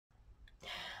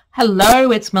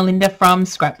Hello, it's Melinda from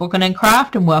Scrapbooking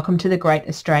and welcome to the Great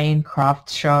Australian Craft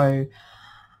Show.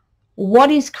 What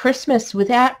is Christmas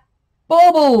without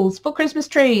baubles for Christmas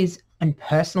trees and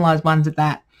personalised ones at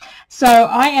that? So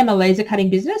I am a laser cutting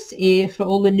business for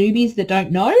all the newbies that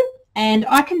don't know, and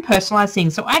I can personalise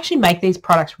things. So I actually make these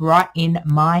products right in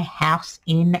my house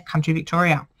in country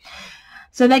Victoria.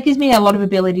 So that gives me a lot of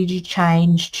ability to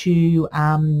change, to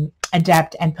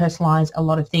adapt and personalise a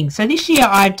lot of things. So this year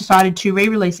I've decided to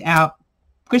re-release our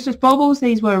Christmas baubles.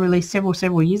 These were released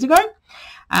several years ago,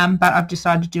 but I've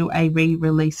decided to do a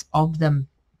re-release of them.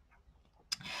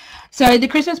 So the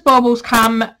Christmas baubles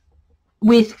come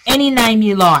with any name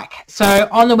you like. So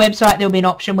on the website there'll be an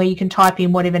option where you can type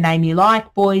in whatever name you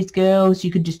like, boys, girls.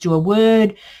 You could just do a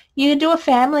word. You could do a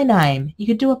family name. You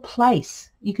could do a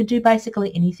place. You could do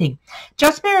basically anything.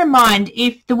 Just bear in mind,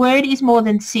 if the word is more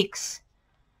than 6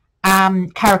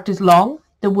 characters long,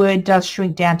 the word does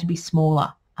shrink down to be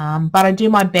smaller. But I do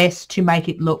my best to make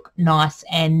it look nice.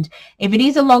 And if it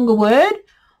is a longer word,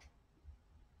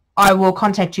 I will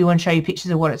contact you and show you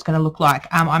pictures of what it's going to look like.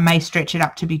 I may stretch it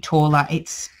up to be taller.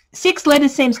 It's 6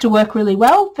 letters seems to work really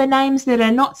well for names that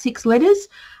are not 6 letters.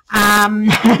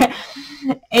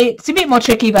 It's a bit more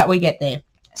tricky, but we get there.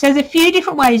 So there's a few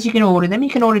different ways you can order them. You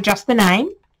can order just the name.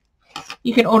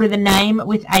 You can order the name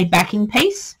with a backing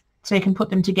piece, so you can put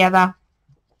them together.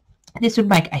 This would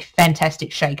make a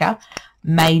fantastic shaker.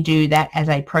 May do that as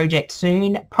a project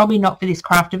soon. Probably not for this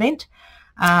craft event.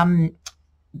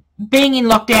 Being in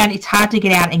lockdown, it's hard to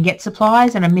get out and get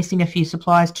supplies, and I'm missing a few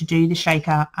supplies to do the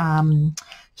shaker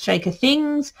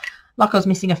things. Like I was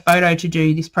missing a photo to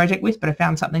do this project with, but I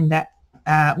found something that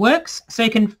works. So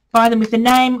you can buy them with the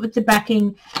name, with the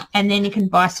backing, and then you can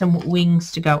buy some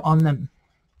wings to go on them.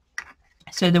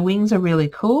 So the wings are really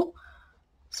cool.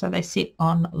 So they sit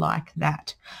on like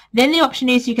that. Then the option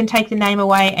is you can take the name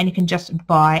away and you can just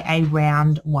buy a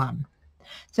round one.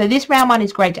 So this round one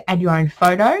is great to add your own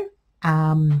photo.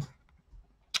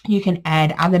 You can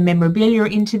add other memorabilia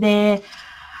into there.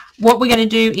 What we're going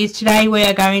to do is today we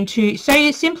are going to show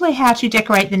you simply how to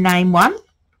decorate the name one.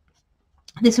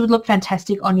 This would look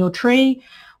fantastic on your tree.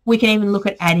 We can even look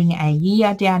at adding a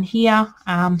year down here.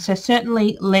 So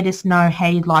certainly let us know how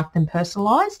you'd like them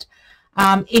personalised.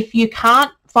 If you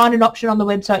can't find an option on the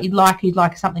website you'd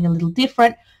like something a little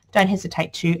different, don't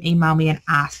hesitate to email me and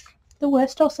ask. The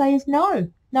worst I'll say is no.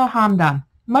 No harm done.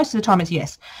 Most of the time it's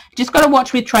yes. Just got to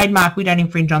watch with trademark. We don't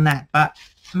infringe on that, but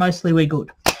mostly we're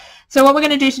good. So what we're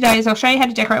going to do today is I'll show you how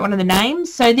to decorate one of the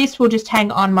names. So this will just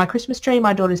hang on my Christmas tree.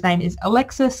 My daughter's name is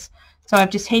Alexis. So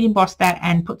I've just heat embossed that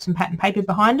and put some pattern paper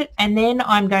behind it. And then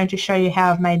I'm going to show you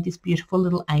how I've made this beautiful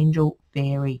little angel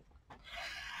fairy.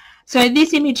 So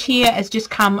this image here has just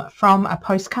come from a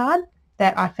postcard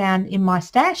that I found in my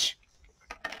stash.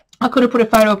 I could have put a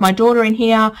photo of my daughter in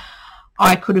here.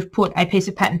 I could have put a piece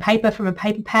of pattern paper from a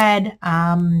paper pad.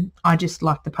 I just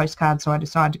liked the postcard, so I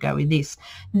decided to go with this.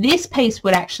 This piece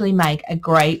would actually make a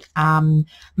great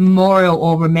memorial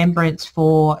or remembrance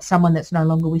for someone that's no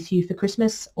longer with you for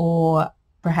Christmas, or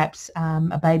perhaps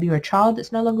a baby or a child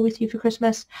that's no longer with you for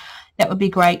Christmas. That would be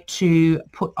great to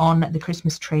put on the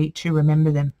Christmas tree to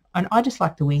remember them. And I just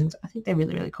like the wings. I think they're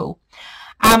really, really cool.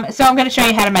 So I'm going to show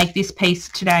you how to make this piece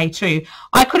today too.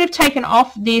 I could have taken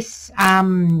off this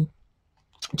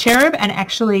cherub and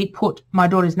actually put my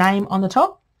daughter's name on the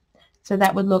top. So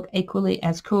that would look equally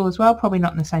as cool as well. Probably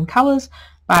not in the same colours,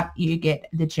 but you get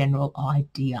the general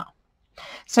idea.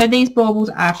 So these baubles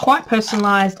are quite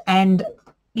personalised and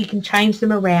you can change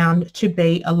them around to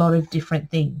be a lot of different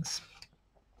things.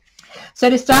 So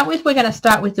to start with, we're going to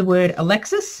start with the word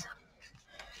Alexis.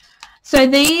 So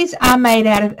these are made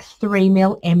out of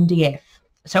 3mm MDF.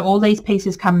 So all these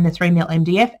pieces come in the 3mm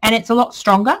MDF, and it's a lot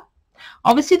stronger.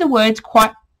 Obviously the word's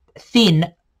quite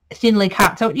thinly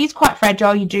cut, so it is quite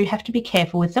fragile. You do have to be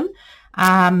careful with them.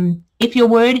 If your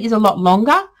word is a lot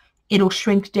longer, it'll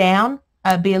shrink down,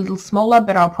 be a little smaller,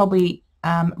 but I'll probably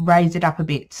raise it up a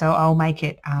bit, so I'll make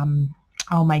it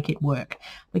work.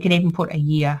 We can even put a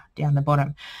year down the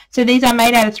bottom. So these are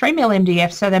made out of 3mm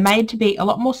MDF, so they're made to be a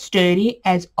lot more sturdy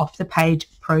as off-the-page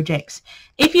projects.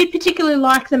 If you'd particularly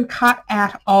like them cut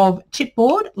out of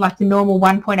chipboard, like the normal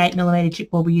 1.8mm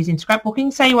chipboard we use in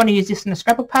scrapbooking, say you want to use this on a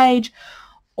scrapbook page,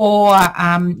 or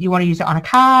you want to use it on a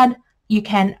card, you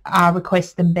can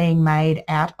request them being made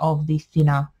out of the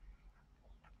thinner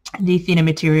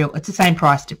material. It's the same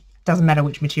price. It doesn't matter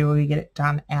which material you get it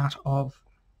done out of.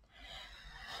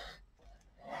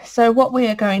 So what we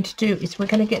are going to do is we're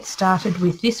going to get started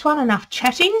with this one. Enough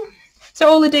chatting. So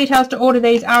all the details to order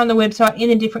these are on the website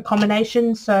in a different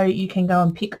combination, so you can go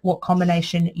and pick what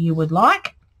combination you would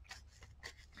like.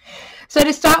 So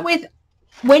to start with,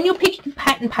 when you're picking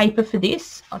pattern paper for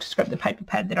this, I'll just grab the paper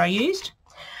pad that I used,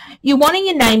 you're wanting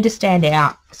your name to stand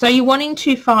out. So you're wanting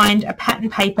to find a pattern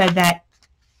paper that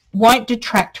won't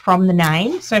detract from the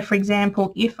name. So for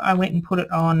example, if I went and put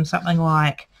it on something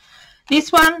like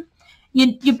this one,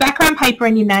 your background paper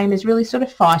and your name is really sort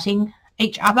of fighting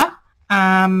each other.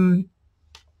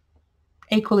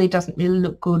 Equally, it doesn't really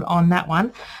look good on that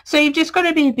one. So you've just got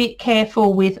to be a bit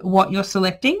careful with what you're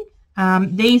selecting.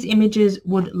 These images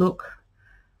would look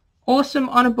awesome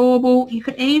on a bauble. You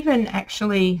could even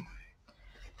actually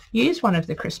use one of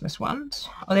the Christmas ones.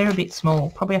 Oh, they're a bit small.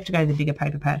 Probably have to go to the bigger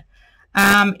paper pad.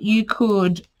 You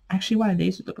could, actually one of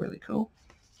these would look really cool.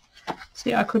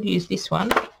 See, I could use this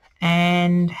one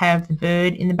and have the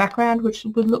bird in the background, which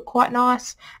would look quite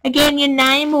nice. Again, your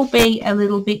name will be a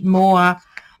little bit more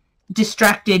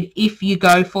distracted if you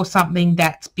go for something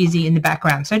that's busy in the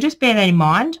background. So just bear that in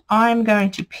mind. I'm going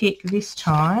to pick this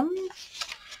time.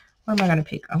 What am I going to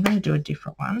pick? I'm going to do a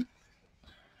different one.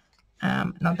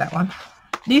 Not that one.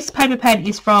 This paper pad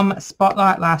is from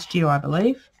Spotlight last year, I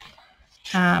believe.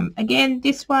 Again,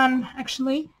 this one,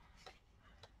 actually,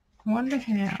 I wonder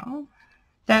how.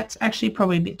 That's actually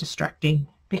probably a bit distracting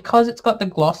because it's got the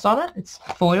gloss on it. It's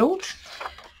foiled.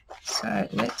 So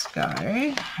let's go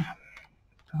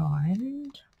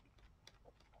find.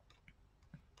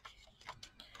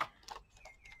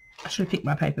 I should have picked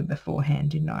my paper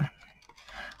beforehand, didn't I?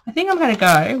 I think I'm going to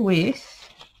go with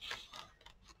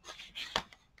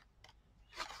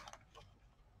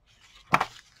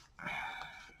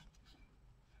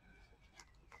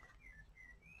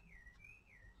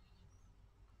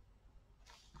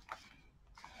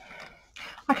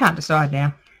I can't decide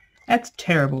now. That's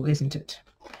terrible, isn't it?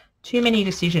 Too many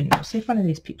decisions. We'll see if one of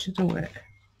these pictures will work.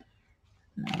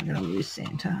 No, we're going to lose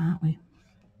Santa, aren't we?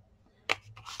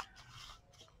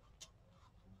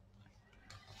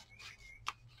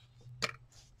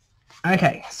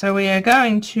 Okay, so we are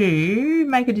going to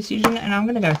make a decision, and I'm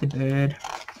going to go with the bird.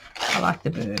 I like the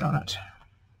bird on it.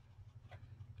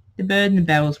 The bird and the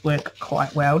bells work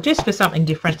quite well, just for something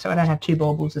different, so I don't have two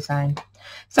baubles the same.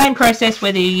 Same process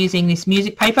whether you're using this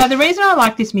music paper. The reason I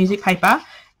like this music paper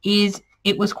is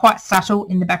it was quite subtle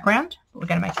in the background. We're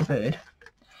going to make the bird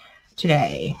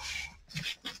today.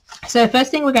 So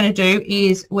first thing we're going to do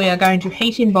is we are going to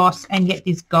heat emboss and get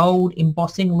this gold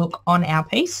embossing look on our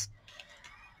piece.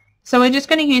 So we're just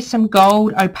going to use some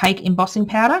gold opaque embossing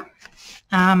powder.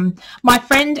 My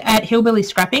friend at Hillbilly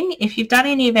Scrapping, if you've done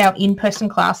any of our in-person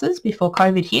classes before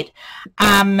COVID hit,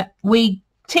 we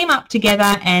team up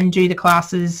together and do the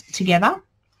classes together.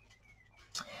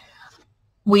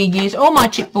 We use all my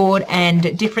chipboard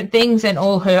and different things and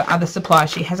all her other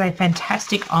supplies. She has a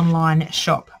fantastic online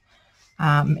shop.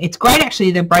 It's great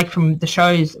actually, the break from the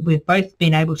shows. We've both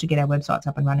been able to get our websites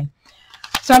up and running.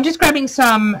 So I'm just grabbing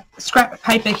some scrap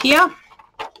paper here.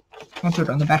 I'll do it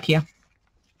on the back here.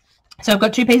 So I've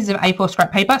got 2 pieces of A4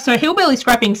 scrap paper. So Hillbilly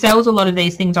Scrapping sells a lot of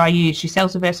these things I use. She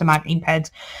sells the Versamark ink pads.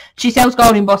 She sells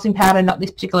gold embossing powder, not this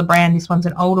particular brand. This one's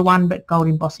an older one, but gold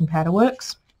embossing powder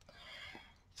works.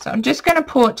 So I'm just going to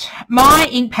put my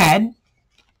ink pad,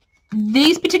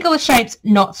 these particular shapes,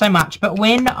 not so much, but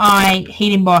when I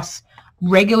heat emboss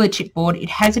regular chipboard,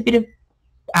 it has a bit of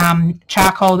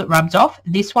charcoal that rubs off.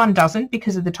 This one doesn't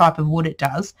because of the type of wood it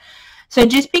does. So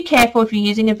just be careful if you're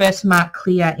using a Versamark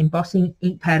clear embossing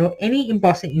ink pad or any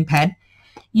embossing ink pad,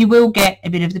 you will get a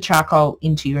bit of the charcoal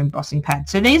into your embossing pad.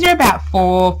 So these are about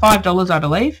 $5, I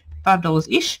believe,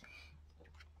 $5-ish.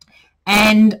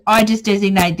 And I just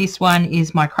designate this one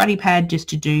is my cruddy pad just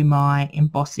to do my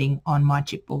embossing on my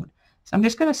chipboard. So I'm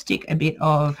just going to stick a bit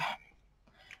of,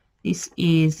 this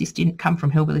didn't come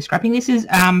from Hillbilly Scrapping. This is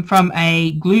from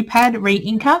a glue pad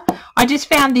re-inker. I just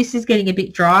found this is getting a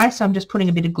bit dry, so I'm just putting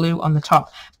a bit of glue on the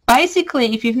top.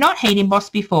 Basically, if you've not heat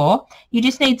embossed before, you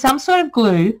just need some sort of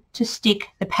glue to stick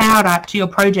the powder to your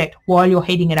project while you're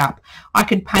heating it up. I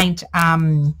could paint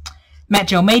matte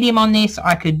gel medium on this.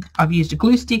 I've used a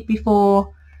glue stick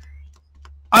before.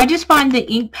 I just find the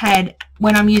ink pad,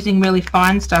 when I'm using really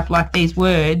fine stuff like these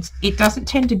words, it doesn't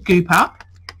tend to goop up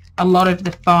a lot of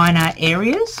the finer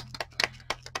areas.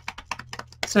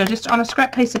 So just on a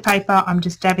scrap piece of paper, I'm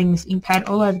just dabbing this ink pad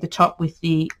all over the top with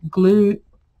the glue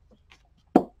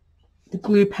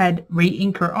pad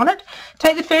re-inker on it.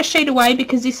 Take the first sheet away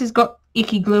because this has got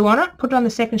icky glue on it. Put it on the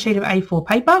second sheet of A4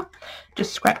 paper,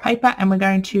 just scrap paper, and we're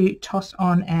going to toss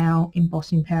on our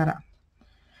embossing powder.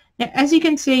 Now, as you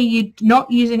can see, you're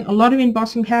not using a lot of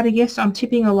embossing powder. Yes, I'm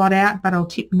tipping a lot out, but I'll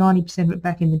tip 90% of it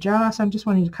back in the jar. So I'm just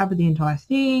wanting to cover the entire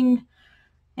thing.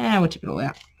 And we'll tip it all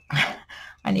out.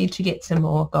 I need to get some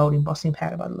more gold embossing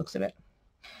powder by the looks of it.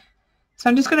 So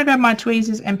I'm just going to grab my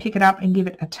tweezers and pick it up and give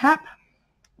it a tap.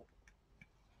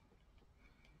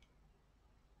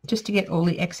 just to get all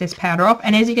the excess powder off.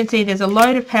 And as you can see, there's a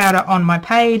load of powder on my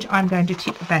page. I'm going to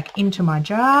tip it back into my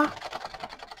jar.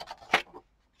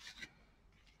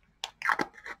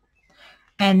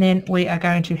 And then we are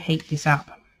going to heat this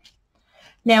up.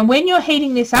 Now, when you're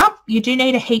heating this up, you do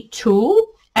need a heat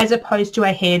tool as opposed to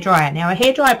a hairdryer. Now, a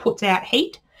hairdryer puts out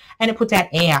heat and it puts out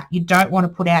air. You don't want to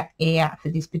put out air for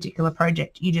this particular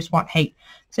project. You just want heat.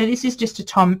 So this is just a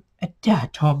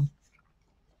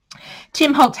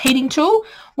Tim Holtz heating tool.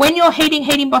 When you're heating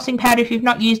embossing powder, if you've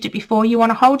not used it before, you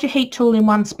want to hold your heat tool in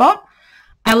one spot.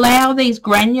 Allow these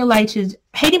granulated,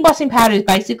 heat embossing powder is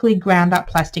basically ground up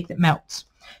plastic that melts.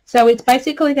 So it's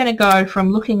basically going to go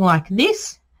from looking like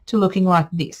this to looking like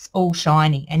this, all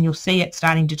shiny, and you'll see it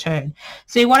starting to turn.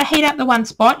 So you want to heat up the one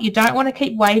spot. You don't want to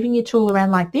keep waving your tool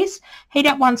around like this. Heat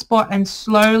up one spot, and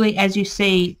slowly, as you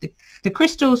see the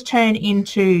crystals turn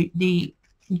into the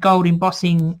gold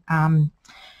embossing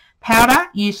powder,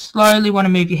 you slowly want to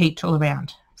move your heat tool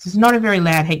around. This is not a very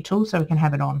loud heat tool, so we can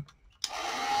have it on.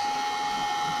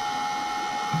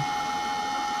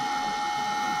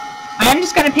 I'm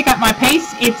just going to pick up my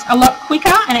piece. It's a lot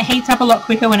quicker and it heats up a lot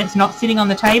quicker when it's not sitting on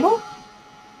the table.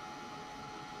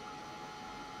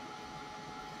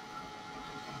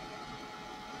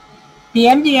 The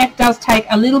MDF does take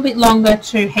a little bit longer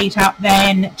to heat up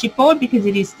than chipboard because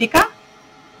it is thicker.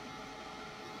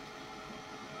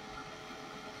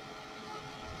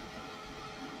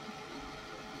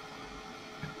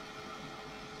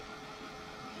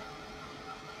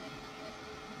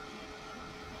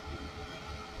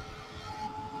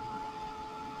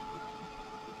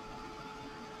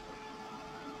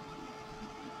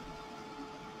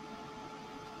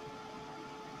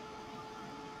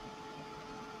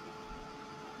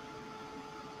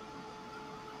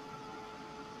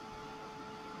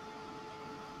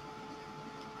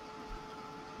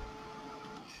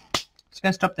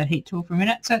 Going to stop that heat tool for a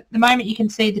minute. So at the moment you can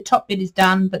see the top bit is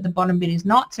done but the bottom bit is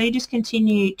not, so you just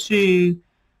continue to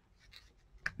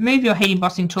move your heat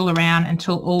embossing tool around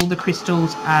until all the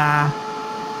crystals are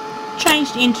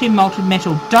changed into molten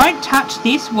metal. Don't touch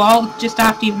this while just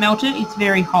after you've melted. It's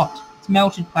very hot. It's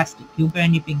melted plastic. You'll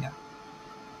burn your finger.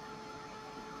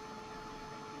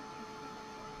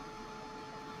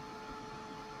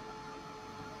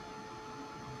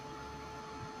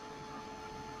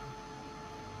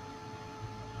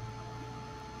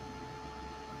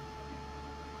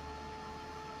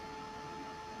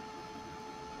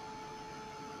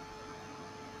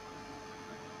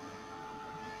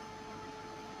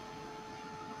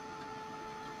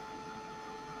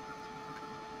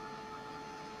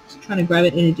 Trying to grab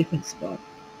it in a different spot.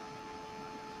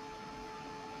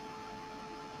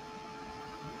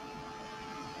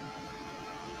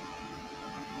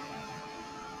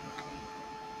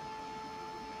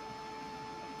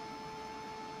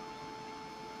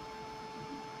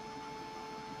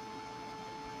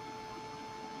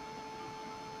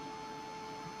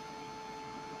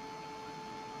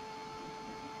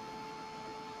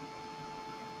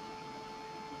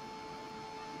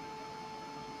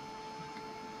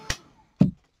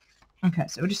 Okay,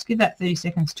 so we'll just give that 30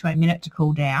 seconds to a minute to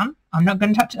cool down. I'm not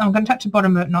going to touch it. I'm going to touch the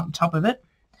bottom of it, not the top of it.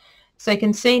 So you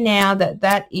can see now that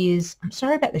that is, I'm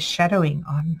sorry about the shadowing.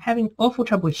 I'm having awful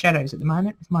trouble with shadows at the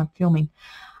moment with my filming.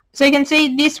 So you can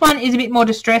see this one is a bit more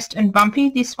distressed and bumpy.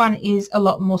 This one is a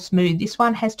lot more smooth. This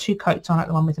one has two coats on it,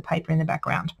 the one with the paper in the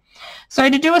background. So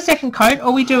to do a second coat,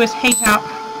 all we do is heat up.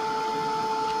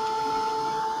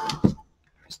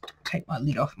 Just take my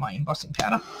lid off my embossing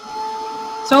powder.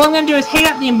 So all I'm going to do is heat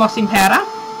up the embossing powder.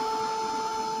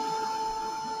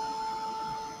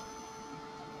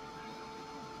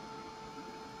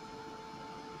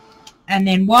 And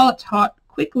then while it's hot,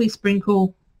 quickly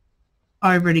sprinkle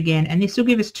over it again. And this will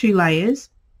give us two layers.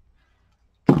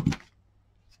 Pick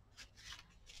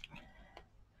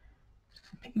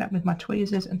it up with my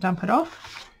tweezers and dump it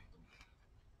off.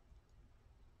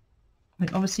 We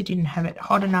obviously didn't have it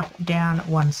hot enough down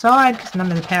one side because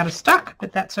none of the powder stuck,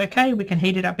 but that's okay. We can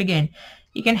heat it up again.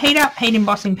 You can heat up heat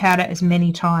embossing powder as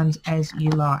many times as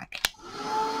you like.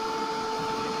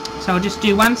 So I'll just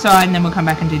do one side and then we'll come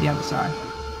back and do the other side.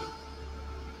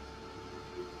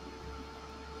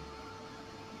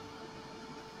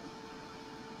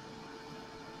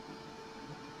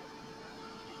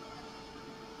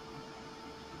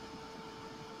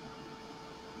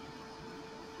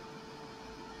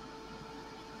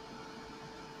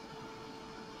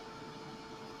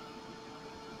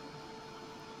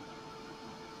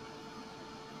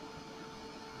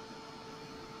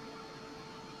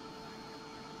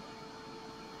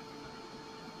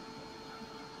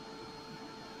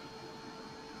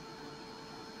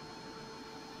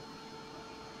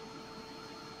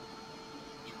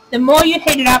 The more you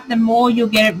heat it up, the more you'll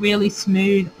get it really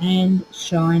smooth and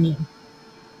shiny.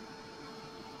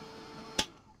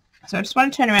 So I just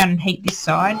want to turn around and heat this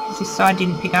side, because this side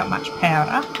didn't pick up much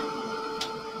powder.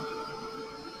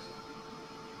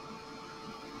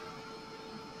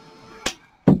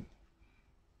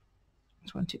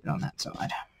 Just want to tip it on that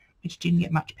side, which didn't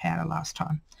get much powder last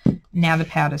time. Now the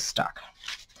powder's stuck.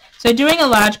 So doing a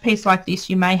large piece like this,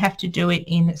 you may have to do it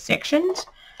in sections,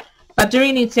 but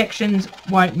doing it in sections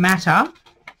won't matter,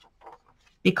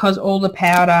 because all the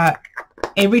powder,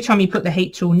 every time you put the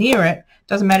heat tool near it,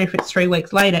 doesn't matter if it's 3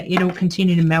 weeks later, it'll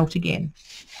continue to melt again.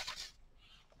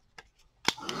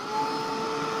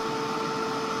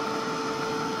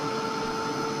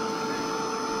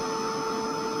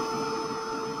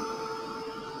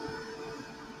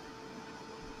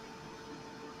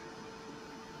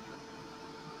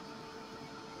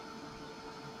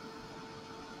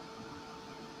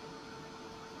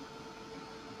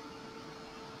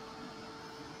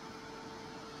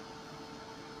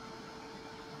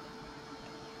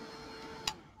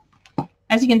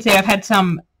 As you can see, I've had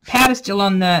some powder still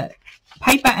on the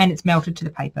paper and it's melted to the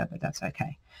paper, but that's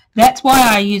okay. That's why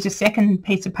I use a second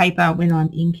piece of paper when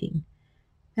I'm inking.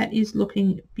 That is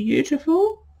looking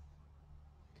beautiful.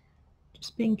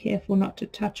 Just being careful not to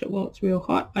touch it while it's real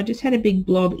hot. I just had a big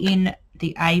blob in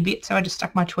the A bit, so I just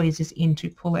stuck my tweezers in to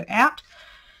pull it out.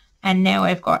 And now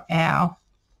we've got our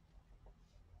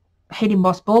heat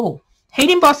embossed bauble. Heat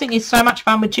embossing is so much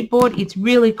fun with chipboard. It's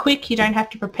really quick. You don't have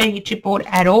to prepare your chipboard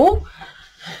at all.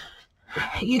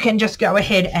 You can just go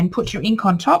ahead and put your ink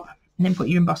on top and then put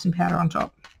your embossing powder on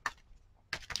top.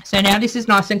 So now this is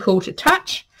nice and cool to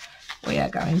touch. We are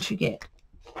going to get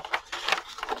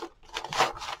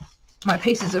my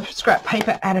pieces of scrap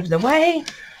paper out of the way.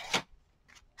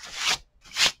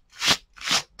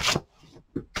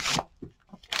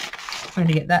 I'm going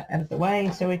to get that out of the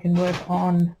way so we can work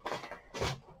on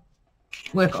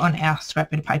our scrap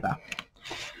bit of paper.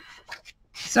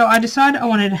 So I decided I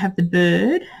wanted to have the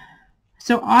bird.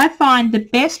 So I find the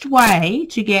best way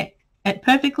to get it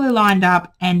perfectly lined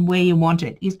up and where you want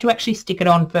it is to actually stick it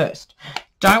on first.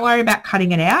 Don't worry about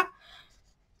cutting it out.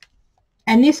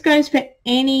 And this goes for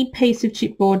any piece of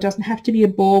chipboard. Doesn't have to be a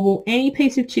bauble. Any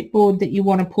piece of chipboard that you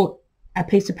want to put a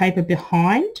piece of paper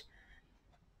behind.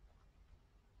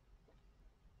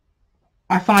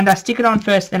 I find I stick it on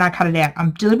first, then I cut it out.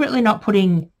 I'm deliberately not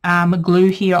putting glue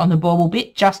here on the bauble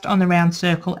bit, just on the round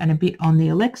circle and a bit on the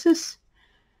Alexis.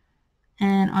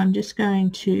 And I'm just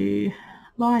going to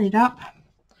line it up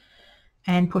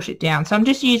and push it down. So I'm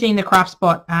just using the Craft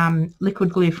Spot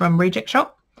liquid glue from Reject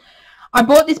Shop. I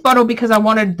bought this bottle because I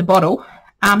wanted the bottle.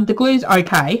 The glue's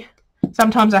okay.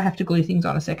 Sometimes I have to glue things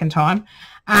on a second time.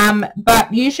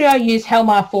 But usually I use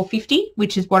Helmar 450,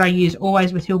 which is what I use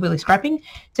always with Hillbilly Scrapping.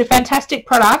 It's a fantastic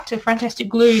product, a fantastic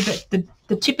glue, but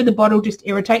the tip of the bottle just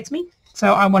irritates me.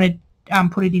 So I want to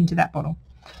put it into that bottle.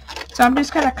 So I'm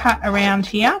just going to cut around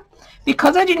here.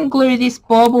 Because I didn't glue this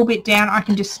bauble bit down, I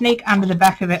can just sneak under the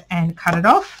back of it and cut it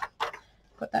off.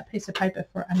 Got that piece of paper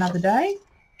for another day.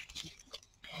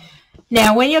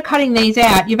 Now, when you're cutting these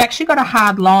out, you've actually got a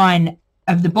hard line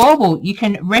of the bauble you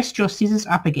can rest your scissors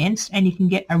up against, and you can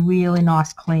get a really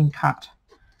nice clean cut.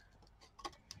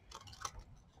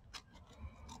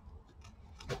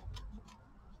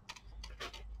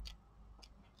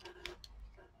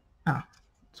 Oh, I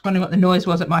was wondering what the noise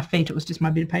was at my feet. It was just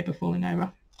my bit of paper falling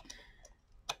over.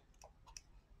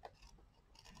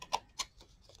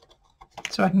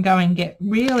 So I can go and get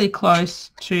really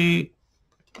close to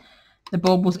the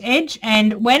bauble's edge,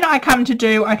 and when I come to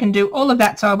do, I can do all of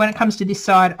that. So when it comes to this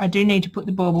side, I do need to put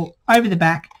the bauble over the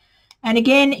back, and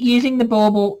again using the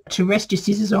bauble to rest your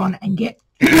scissors on and get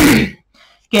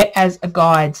get as a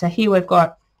guide. So here we've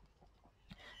got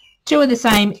two of the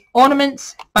same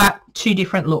ornaments but two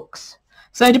different looks.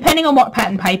 So depending on what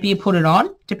pattern paper you put it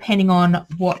on, depending on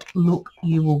what look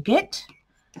you will get.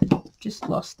 Just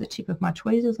lost the tip of my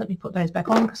tweezers. Let me put those back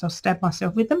on because I'll stab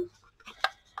myself with them.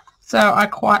 So I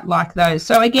quite like those.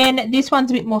 So again, this one's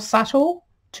a bit more subtle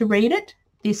to read it.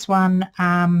 This one,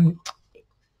 I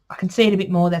can see it a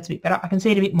bit more. That's a bit better. I can see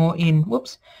it a bit more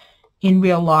in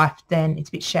real life than it's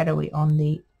a bit shadowy on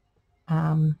the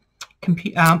on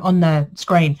the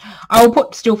screen. I will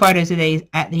put still photos of these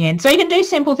at the end. So you can do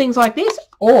simple things like this,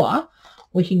 or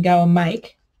we can go and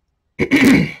make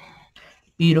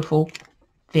beautiful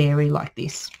fairy like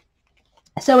this.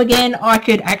 So again, I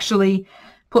could actually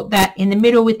put that in the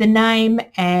middle with the name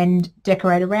and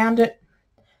decorate around it.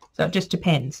 So it just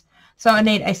depends. So I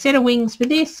need a set of wings for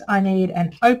this. I need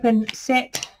an open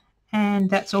set, and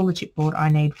that's all the chipboard I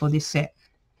need for this set.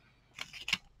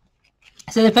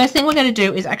 So the first thing we're going to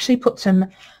do is actually put some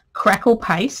crackle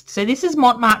paste. So this is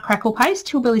Mont Marte crackle paste.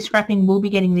 Hillbilly Scrapping will be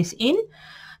getting this in.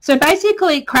 So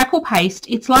basically crackle paste,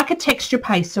 it's like a texture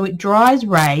paste, so it dries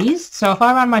raised. So if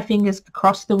I run my fingers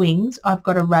across the wings, I've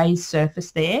got a raised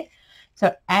surface there. So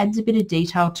it adds a bit of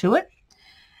detail to it.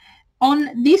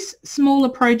 On this smaller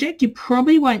project, you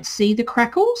probably won't see the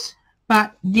crackles,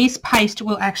 but this paste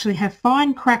will actually have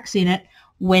fine cracks in it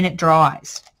when it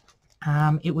dries.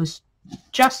 It was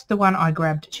just the one I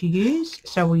grabbed to use,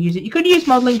 so we'll use it. You could use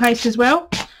modelling paste as well.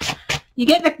 You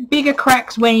get the bigger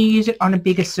cracks when you use it on a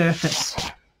bigger surface.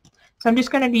 So I'm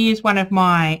just going to use one of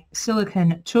my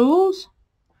silicone tools.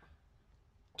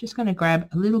 Just going to grab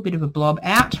a little bit of a blob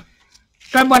out.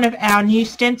 Grab one of our new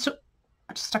stencils.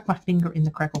 I just stuck my finger in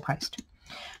the crackle paste.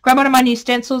 Grab one of my new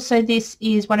stencils. So this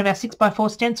is one of our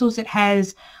 6x4 stencils. It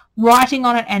has writing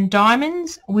on it and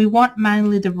diamonds. We want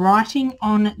mainly the writing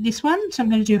on this one. So I'm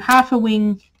going to do half a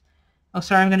wing. Oh,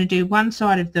 sorry, I'm going to do one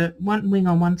side of the one wing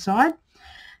on one side.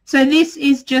 So this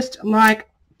is just like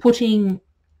putting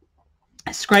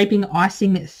scraping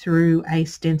icing through a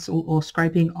stencil or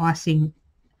scraping icing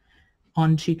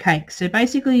onto cake. So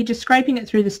basically you're just scraping it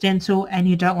through the stencil and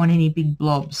you don't want any big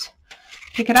blobs.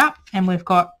 Pick it up and we've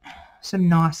got some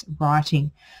nice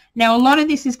writing. Now a lot of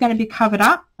this is going to be covered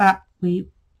up, but we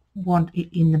want it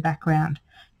in the background.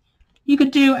 You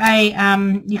could do a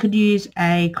you could use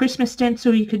a Christmas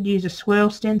stencil, you could use a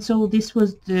swirl stencil. This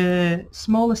was the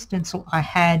smallest stencil I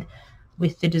had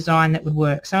with the design that would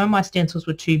work. Some of my stencils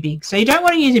were too big. So you don't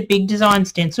want to use a big design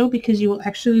stencil because you will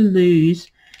actually lose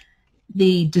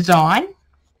the design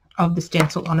of the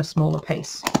stencil on a smaller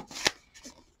piece.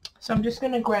 So I'm just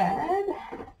going to grab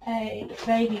a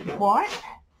baby wipe.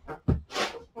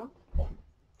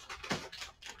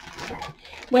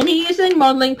 When you're using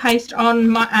modelling paste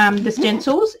on the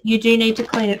stencils, you do need to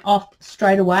clean it off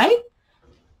straight away.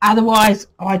 Otherwise,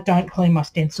 I don't clean my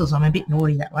stencils. I'm a bit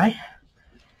naughty that way.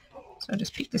 So I'll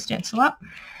just pick the stencil up.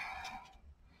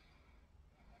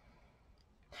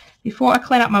 Before I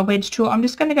clean up my wedge tool, I'm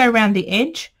just going to go around the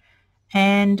edge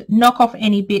and knock off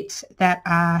any bits that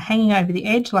are hanging over the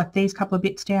edge, like these couple of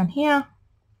bits down here.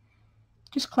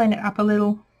 Just clean it up a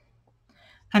little.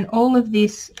 And all of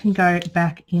this can go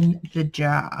back in the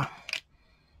jar.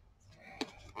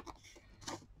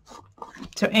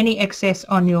 So any excess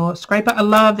on your scraper. I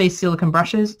love these silicone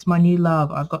brushes. It's my new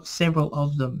love. I've got several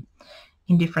of them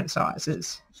in different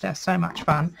sizes. They're so much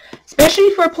fun,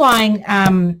 especially for applying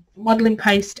modelling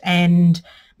paste and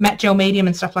matte gel medium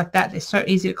and stuff like that. They're so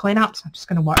easy to clean up. So I'm just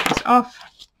going to wipe this off.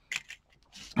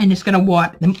 I'm just going to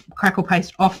wipe the crackle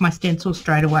paste off my stencil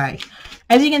straight away.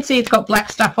 As you can see, it's got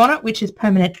black stuff on it, which is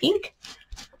permanent ink.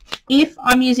 If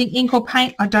I'm using ink or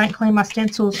paint, I don't clean my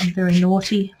stencils. I'm very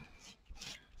naughty.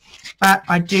 But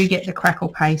I do get the crackle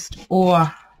paste,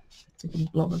 or it's a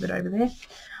big blob of it over there.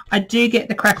 I do get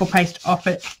the crackle paste off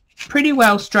it pretty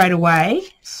well straight away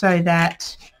so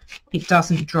that it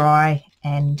doesn't dry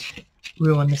and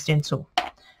ruin the stencil.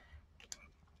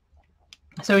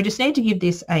 So we just need to give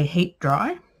this a heat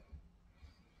dry.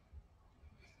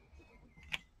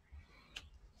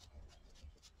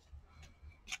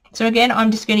 So again,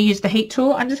 I'm just going to use the heat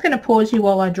tool. I'm just going to pause you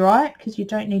while I dry it because you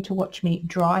don't need to watch me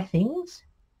dry things.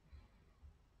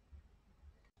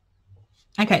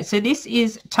 Okay, so this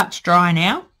is touch dry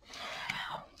now.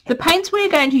 The paints we're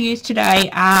going to use today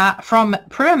are from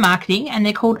Prima Marketing and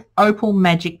they're called Opal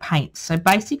Magic paints. So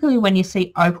basically when you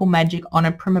see Opal Magic on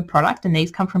a Prima product, and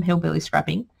these come from Hillbilly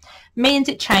Scrapping, means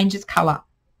it changes colour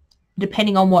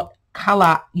depending on what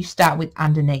colour you start with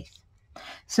underneath.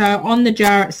 So on the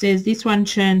jar it says this one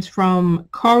churns from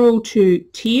coral to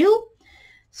teal.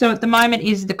 So at the moment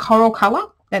is the coral colour.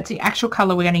 That's the actual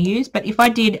colour we're going to use. But if I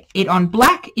did it on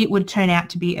black, it would turn out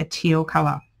to be a teal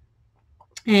colour.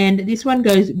 And this one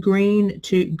goes green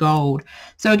to gold.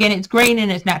 So again, it's green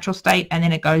in its natural state and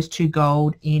then it goes to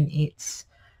gold in its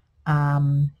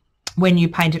when you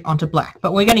paint it onto black.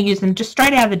 But we're going to use them just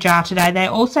straight out of the jar today. They're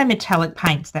also metallic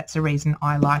paints. That's the reason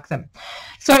I like them.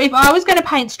 So if I was going to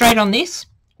paint straight on this,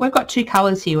 we've got two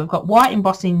colours here. We've got white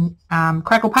embossing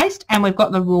crackle paste and we've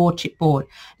got the raw chipboard.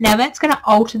 Now that's going to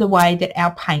alter the way that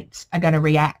our paints are going to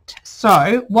react.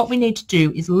 So what we need to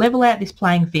do is level out this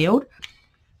playing field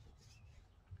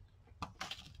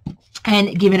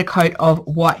and give it a coat of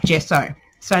white gesso.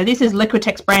 So this is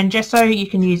Liquitex brand gesso. You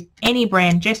can use any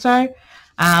brand gesso.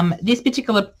 This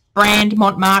particular brand,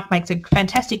 Mont Marte, makes a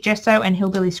fantastic gesso and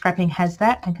Hillbilly Scrapping has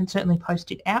that and can certainly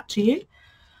post it out to you.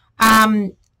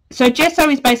 So gesso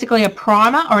is basically a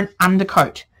primer or an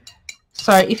undercoat.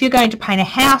 So if you're going to paint a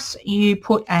house, you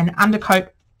put an undercoat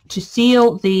to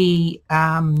seal the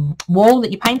wall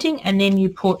that you're painting, and then you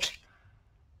put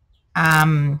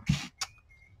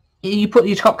you put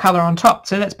your top color on top.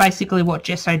 So that's basically what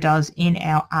gesso does in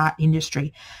our art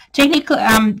industry. Technically,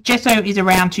 gesso is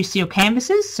around to seal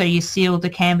canvases. So you seal the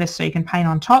canvas so you can paint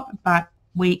on top, but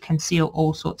we can seal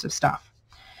all sorts of stuff.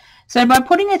 So by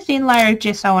putting a thin layer of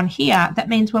gesso on here, that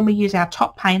means when we use our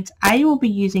top paints, we'll be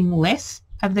using less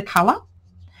of the color.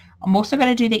 I'm also going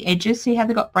to do the edges. See how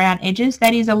they've got brown edges?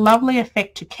 That is a lovely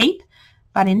effect to keep,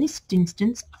 but in this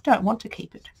instance, I don't want to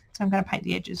keep it. So I'm going to paint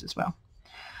the edges as well.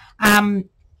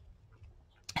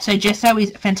 So gesso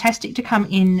is fantastic to come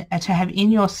in to have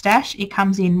in your stash. It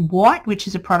comes in white, which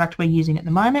is a product we're using at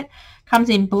the moment. Comes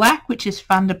in black, which is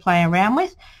fun to play around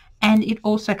with, and it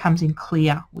also comes in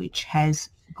clear, which has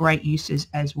great uses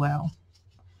as well.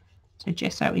 So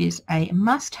gesso is a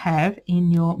must-have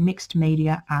in your mixed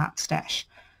media art stash.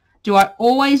 Do I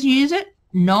always use it?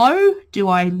 No. Do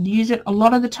I use it a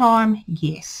lot of the time?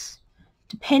 Yes.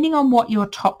 Depending on what your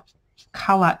top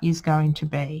colour is going to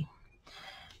be.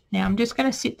 Now I'm just going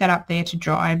to sit that up there to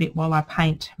dry a bit while I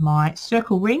paint my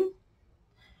circle ring.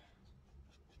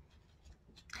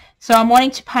 So I'm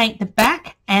wanting to paint the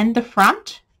back and the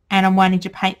front, and I'm wanting to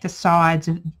paint the sides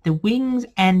of the wings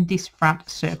and this front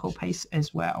circle piece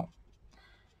as well.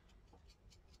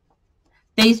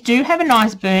 These do have a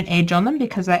nice burnt edge on them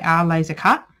because they are laser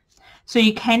cut. So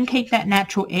you can keep that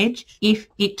natural edge if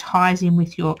it ties in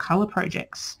with your colour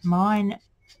projects. Mine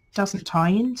doesn't tie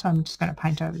in, so I'm just going to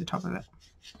paint over the top of it.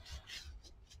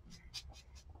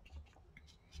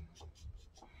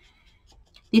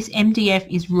 This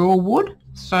MDF is raw wood,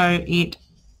 so it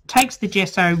takes the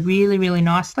gesso really, really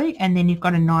nicely, and then you've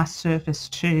got a nice surface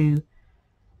to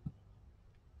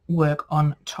work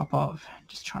on top of.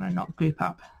 Just trying to not goop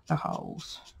up the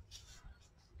holes.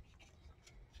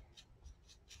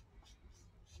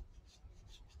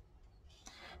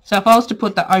 So if I was to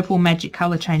put the Opal Magic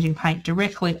Colour Changing Paint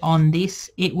directly on this,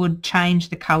 it would change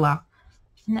the colour,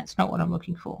 and that's not what I'm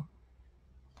looking for.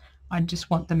 I just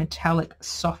want the metallic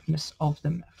softness of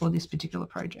them for this particular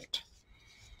project.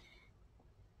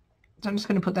 So I'm just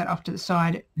going to put that off to the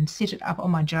side and sit it up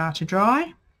on my jar to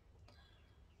dry,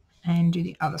 and do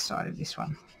the other side of this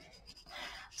one.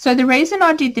 So the reason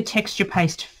I did the texture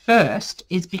paste first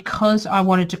is because I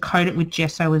wanted to coat it with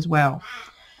gesso as well.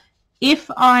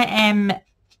 If I am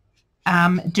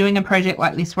doing a project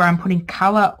like this where I'm putting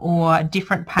colour or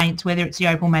different paints, whether it's the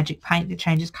Opal Magic paint that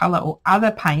changes colour or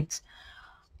other paints,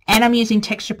 and I'm using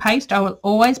texture paste, I will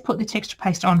always put the texture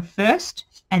paste on first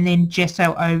and then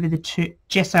gesso over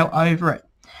it,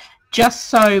 just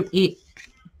so it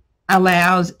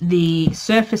allows the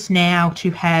surface now to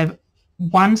have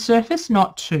one surface,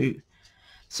 not two.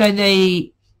 So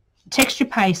the texture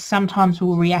paste sometimes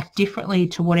will react differently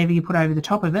to whatever you put over the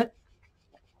top of it.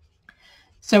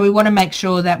 So we want to make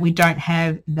sure that we don't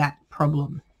have that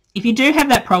problem. If you do have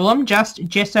that problem, just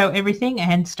gesso everything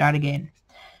and start again.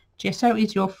 Gesso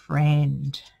is your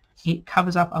friend. It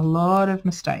covers up a lot of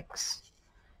mistakes,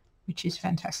 which is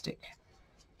fantastic.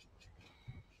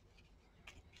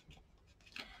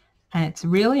 And it's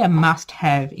really a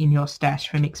must-have in your stash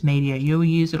for mixed media. You'll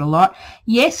use it a lot.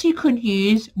 Yes, you could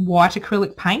use white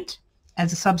acrylic paint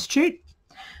as a substitute,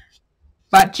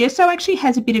 but gesso actually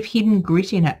has a bit of hidden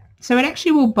grit in it. So it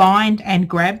actually will bind and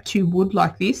grab to wood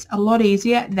like this a lot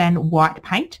easier than white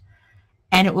paint.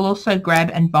 And it will also grab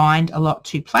and bind a lot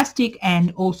to plastic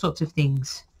and all sorts of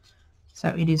things. So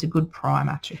it is a good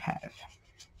primer to have.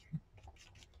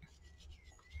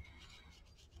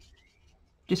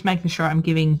 Just making sure I'm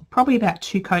giving probably about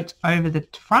 2 coats over the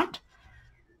front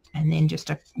and then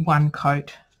just one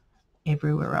coat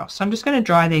everywhere else. So I'm just going to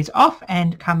dry these off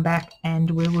and come back and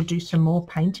we will do some more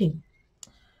painting.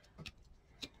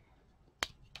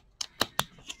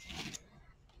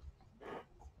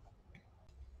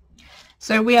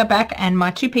 So we are back and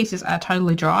my 2 pieces are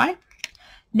totally dry.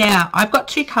 Now I've got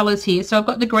 2 colours here. So I've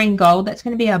got the green gold, that's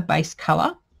going to be our base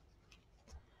colour.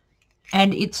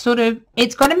 And it's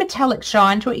got a metallic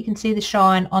shine to it. You can see the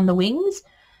shine on the wings.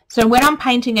 So when I'm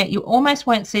painting it, you almost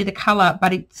won't see the colour,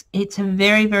 but it's a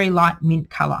very, very light mint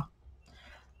colour.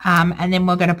 And then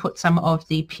we're going to put some of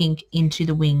the pink into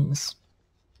the wings,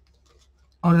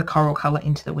 or the coral colour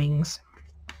into the wings.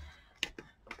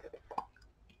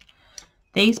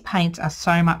 These paints are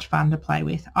so much fun to play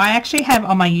with. I actually have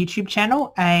on my YouTube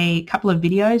channel a couple of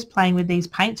videos playing with these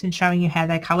paints and showing you how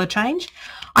they colour change.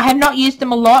 I have not used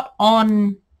them a lot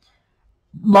on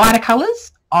lighter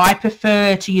colours. I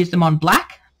prefer to use them on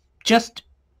black.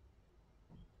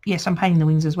 Yes, I'm painting the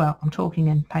wings as well. I'm talking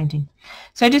and painting.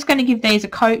 So just going to give these a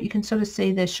coat. You can sort of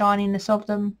see the shininess of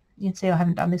them. You can see I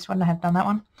haven't done this one. I have done that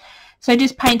one. So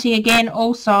just painting again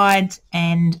all sides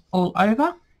and all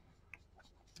over.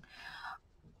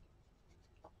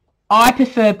 I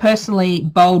prefer personally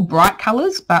bold, bright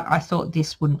colours, but I thought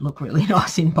this wouldn't look really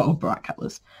nice in bold, bright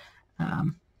colours.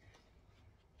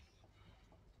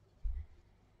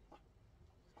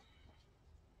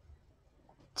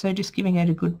 So just giving it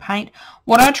a good paint.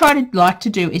 What I like to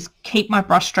do is keep my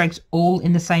brush strokes all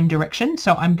in the same direction.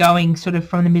 So I'm going sort of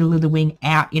from the middle of the wing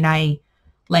out in a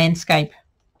landscape,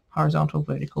 horizontal,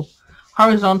 vertical.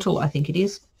 Horizontal, I think it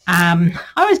is. I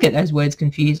always get those words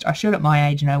confused. I should at my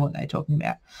age know what they're talking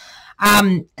about.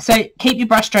 So keep your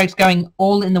brush strokes going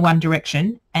all in the one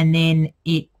direction, and then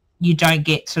you don't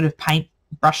get sort of paint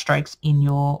brush strokes in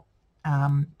your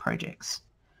projects.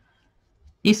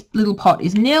 This little pot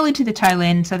is nearly to the tail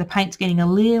end, so the paint's getting a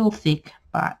little thick,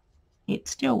 but it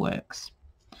still works.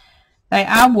 They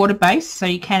are water-based, so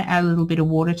you can add a little bit of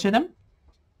water to them.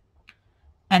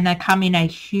 And they come in a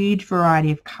huge variety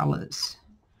of colours.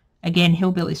 Again,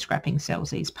 Hillbilly Scrapping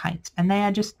sells these paints, and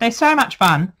they're so much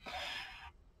fun.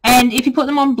 And if you put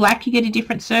them on black, you get a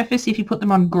different surface. If you put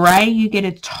them on grey, you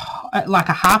get like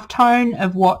a half tone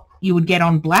of what you would get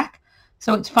on black.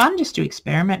 So it's fun just to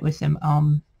experiment with them.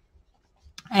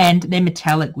 And they're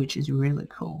metallic, which is really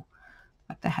cool.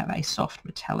 Like they have a soft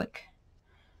metallic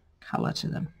colour to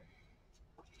them,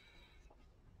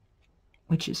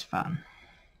 which is fun.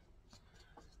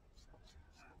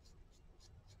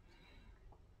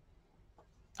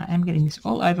 I am getting this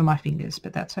all over my fingers,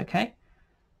 but that's okay.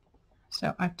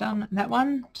 So I've done that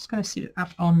one. Just going to sit it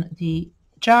up on the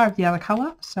jar of the other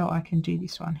colour so I can do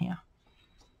this one here.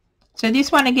 So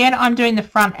this one, again, I'm doing the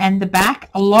front and the back.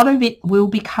 A lot of it will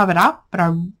be covered up, but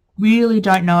I really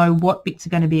don't know what bits are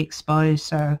going to be exposed,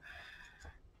 so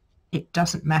it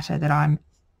doesn't matter that I'm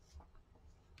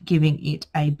giving it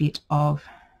a bit of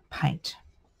paint.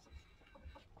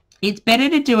 It's better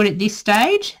to do it at this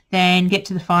stage than get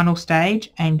to the final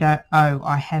stage and go, oh,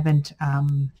 I haven't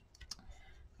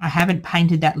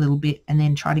painted that little bit, and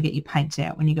then try to get your paints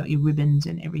out when you got your ribbons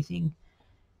and everything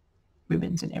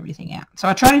out. So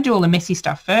I try to do all the messy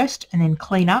stuff first and then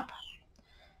clean up,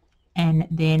 and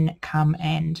then come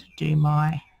and do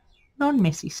my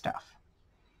non-messy stuff.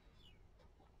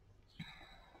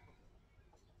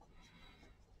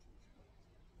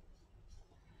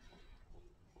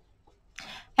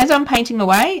 As I'm painting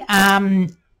away,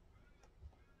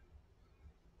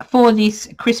 for this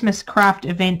Christmas craft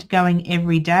event going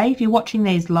every day, if you're watching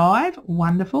these live,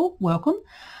 wonderful, welcome.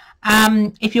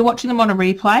 If you're watching them on a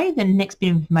replay, the next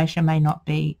bit of information may not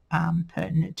be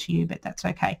pertinent to you, but that's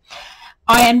okay.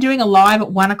 I am doing a live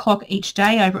at 1 o'clock each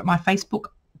day over at my Facebook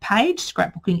page,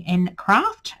 Scrapbooking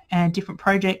a different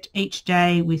project each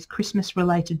day with Christmas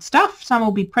related stuff. Some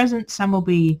will be presents, some will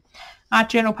be art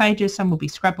journal pages, some will be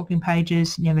scrapbooking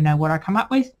pages. You never know what I come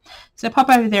up with. So pop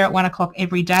over there at 1 o'clock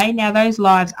every day. Now those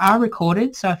lives are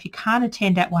recorded, so if you can't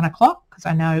attend at 1 o'clock, because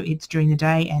I know it's during the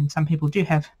day and some people do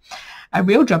have a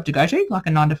real job to go to, like a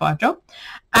 9-to-5 job,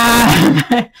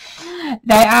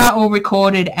 they are all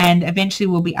recorded and eventually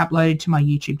will be uploaded to my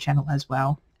YouTube channel as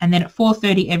well. And then at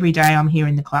 4:30 every day, I'm here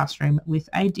in the classroom with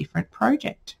a different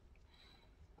project.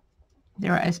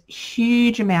 There are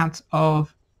huge amounts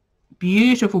of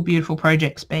beautiful, beautiful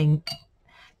projects being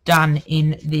done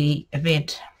in the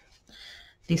event.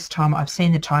 This time I've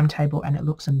seen the timetable and it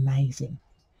looks amazing.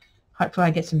 Hopefully I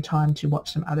get some time to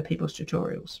watch some other people's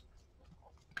tutorials.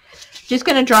 Just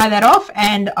going to dry that off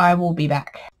and I will be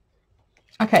back.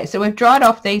 Okay, so we've dried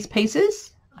off these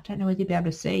pieces. I don't know whether you'll be able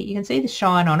to see. You can see the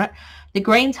shine on it. The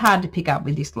green's hard to pick up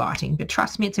with this lighting, but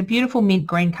trust me, it's a beautiful mint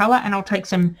green colour, and I'll take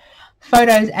some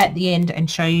photos at the end and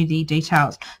show you the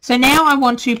details. So now I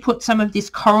want to put some of this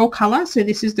coral colour, so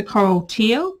this is the coral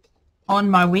teal, on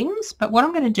my wings, but what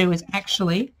I'm going to do is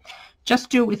actually just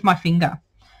do it with my finger.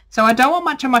 So I don't want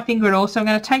much on my finger at all, so I'm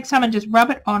going to take some and just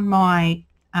rub it on my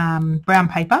brown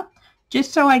paper,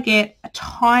 just so I get a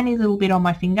tiny little bit on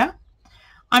my finger.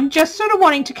 I'm just sort of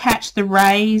wanting to catch the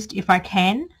raised, if I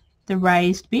can, the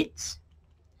raised bits,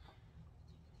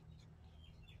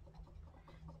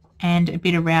 and a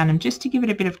bit around them, just to give it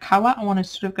a bit of colour. I want to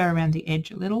sort of go around the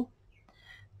edge a little.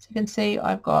 So you can see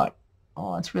I've got,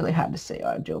 oh, it's really hard to see.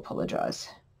 I do apologise.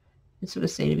 You can sort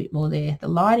of see it a bit more there. The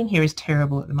lighting here is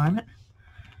terrible at the moment,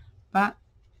 but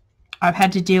I've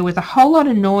had to deal with a whole lot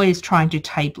of noise trying to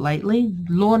tape lately.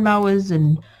 Lawnmowers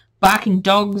and barking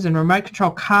dogs and remote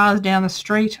control cars down the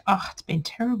street. Oh, it's been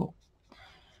terrible.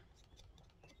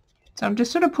 So I'm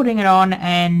just sort of putting it on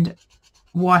and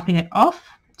wiping it off.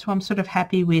 So I'm sort of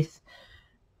happy with,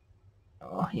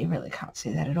 oh, you really can't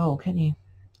see that at all, can you?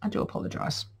 I do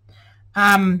apologise.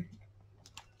 I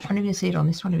don't even see it on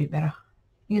this one a bit better.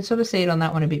 You can sort of see it on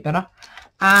that one a bit better.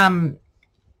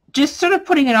 Just sort of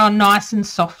putting it on nice and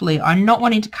softly. I'm not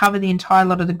wanting to cover the entire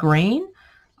lot of the green.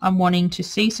 I'm wanting to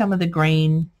see some of the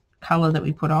green colour that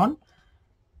we put on.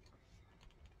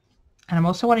 And I'm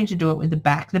also wanting to do it with the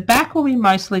back. The back will be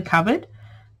mostly covered,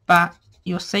 but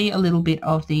you'll see a little bit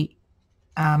of the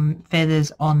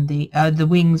feathers on the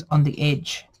wings on the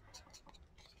edge.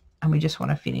 And we just want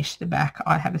to finish the back.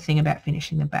 I have a thing about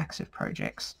finishing the backs of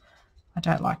projects. I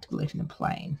don't like to leave them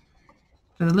plain.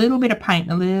 With a little bit of paint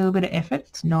and a little bit of effort,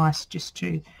 it's nice just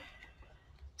to...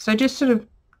 So just sort of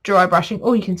dry brushing.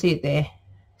 Oh, you can see it there.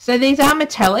 So these are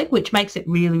metallic, which makes it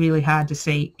really, really hard to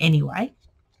see anyway.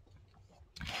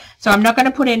 So I'm not going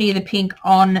to put any of the pink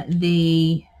on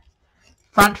the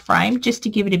front frame, just to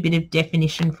give it a bit of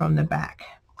definition from the back.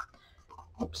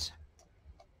 Oops.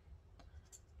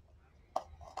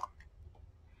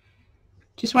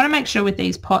 Just want to make sure with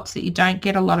these pots that you don't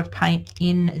get a lot of paint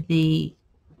in the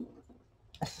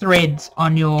threads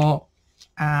on your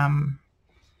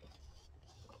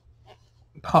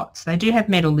pots. They do have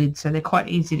metal lids, so they're quite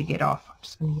easy to get off. I'm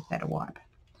just going to give that a wipe.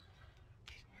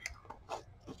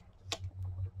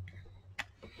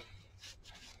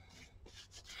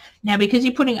 Now, because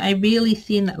you're putting a really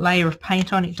thin layer of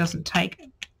paint on, it doesn't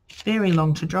take very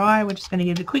long to dry. We're just going to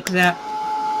give it a quick zap.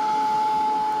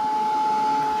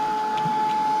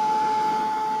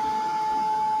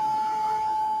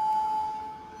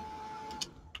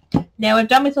 Now we're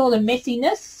done with all the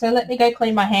messiness, so let me go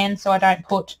clean my hands so I don't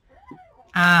put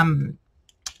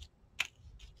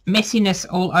messiness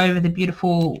all over the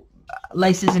beautiful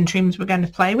laces and trims we're going to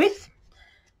play with.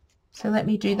 So let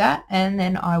me do that, and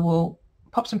then I will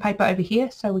pop some paper over here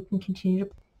so we can continue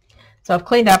to... So I've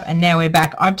cleaned up and now we're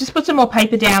back. I've just put some more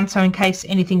paper down so in case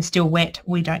anything's still wet,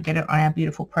 we don't get it on our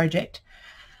beautiful project.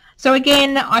 So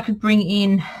again, I could bring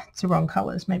in, it's the wrong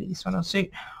colours, maybe this one will suit.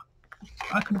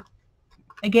 I could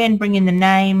again bring in the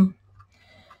name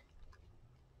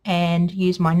and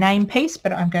use my name piece,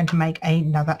 but I'm going to make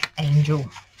another angel.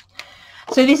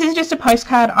 So this is just a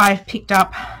postcard I've picked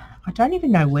up. I don't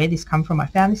even know where this come from. I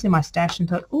found this in my stash and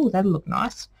thought, oh, that'll look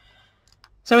nice.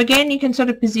 So again, you can sort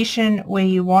of position where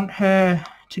you want her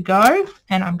to go,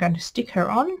 and I'm going to stick her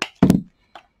on.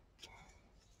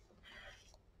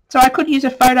 So I could use a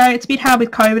photo. It's a bit hard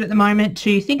with COVID at the moment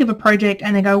to think of a project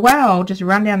and then go, wow, I'll just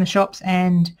run down the shops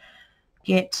and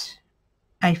get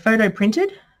a photo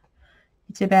printed.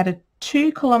 It's about a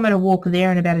 2-kilometre walk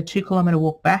there and about a 2-kilometre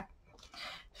walk back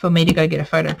for me to go get a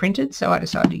photo printed, so I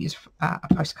decided to use a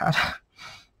postcard.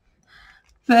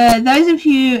 For those of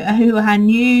you who are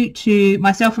new to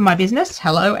myself and my business,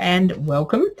 hello and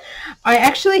welcome. I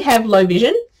actually have low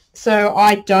vision, so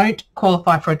I don't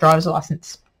qualify for a driver's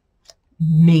license.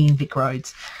 Mean Vic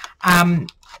roads.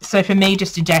 So for me,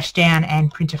 just to dash down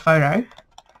and print a photo,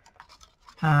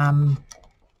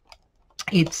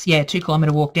 it's, yeah,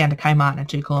 2-kilometre walk down to Kmart and a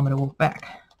 2-kilometre walk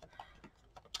back.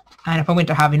 And if I went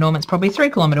to Harvey Norman, it's probably a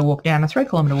 3-kilometre walk down, a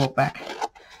 3-kilometre walk back.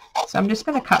 So I'm just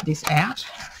going to cut this out.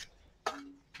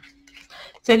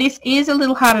 So this is a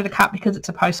little harder to cut because it's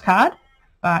a postcard,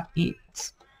 but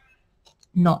it's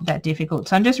not that difficult.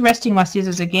 So I'm just resting my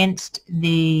scissors against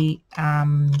the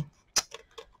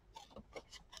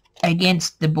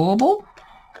bauble.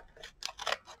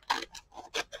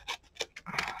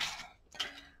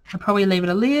 I'll probably leave it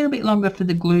a little bit longer for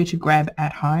the glue to grab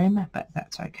at home, but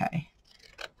that's okay.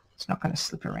 It's not going to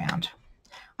slip around.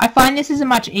 I find this is a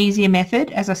much easier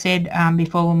method, as I said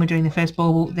before when we're doing the first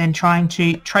bauble, than trying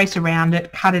to trace around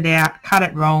it, cut it out, cut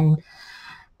it wrong.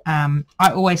 I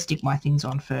always stick my things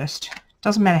on first.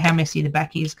 Doesn't matter how messy the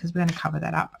back is because we're going to cover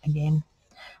that up again.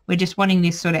 We're just wanting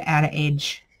this sort of outer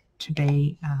edge to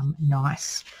be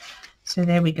nice. So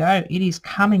there we go. It is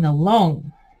coming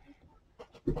along.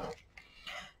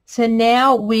 So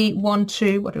now we want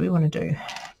to, what do we want to do?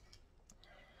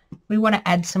 We want to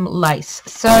add some lace.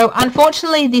 So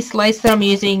unfortunately this lace that I'm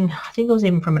using, I think it was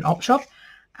even from an op shop.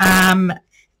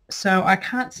 So I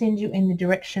can't send you in the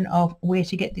direction of where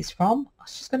to get this from. I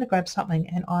was just going to grab something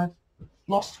and I've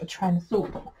lost a train of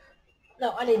thought.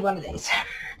 No, I need one of these.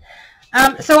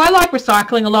 So I like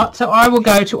recycling a lot, so I will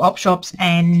go to op shops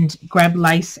and grab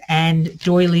lace and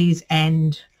doilies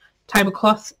and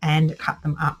tablecloths and cut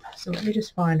them up. So let me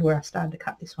just find where I started to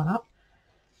cut this one up.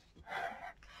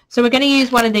 So we're going to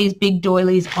use one of these big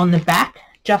doilies on the back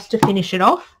just to finish it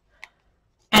off,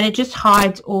 and it just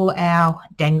hides all our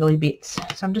dangly bits.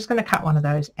 So I'm just going to cut one of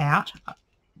those out.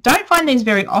 Don't find these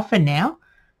very often now.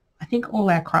 I think all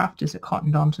our crafters are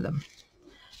cottoned onto them.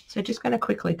 So just going to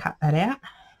quickly cut that out.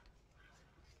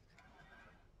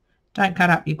 Don't cut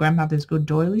up your grandmother's good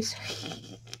doilies.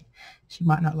 She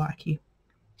might not like you.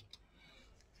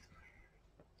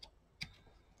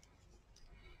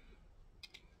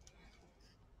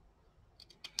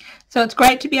 So it's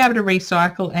great to be able to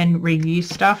recycle and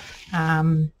reuse stuff.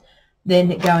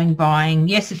 Then going buying.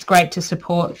 Yes, it's great to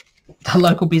support the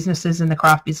local businesses and the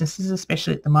craft businesses,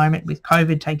 especially at the moment with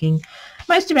COVID taking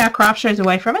most of our craft shows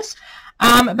away from us.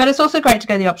 But it's also great to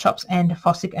go to the op shops and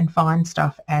Fossick and find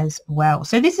stuff as well.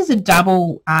 So this is a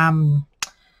double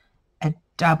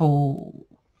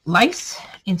lace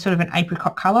in sort of an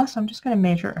apricot colour. So I'm just going to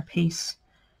measure a piece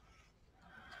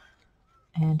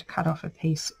and cut off a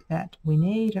piece that we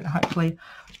need, and hopefully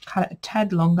cut it a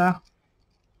tad longer.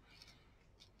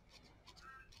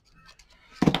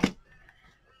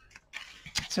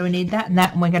 So we need that and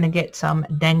that, and we're going to get some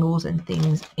dangles and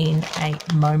things in a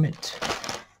moment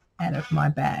out of my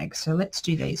bag. So let's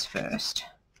do these first.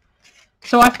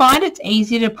 So I find it's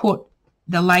easier to put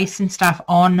the lace and stuff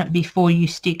on before you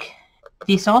stick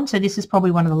this on. So this is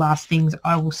probably one of the last things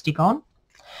I will stick on.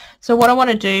 So what I want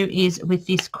to do is with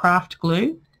this craft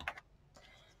glue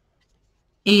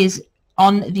is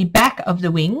on the back of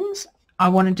the wings, I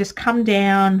want to just come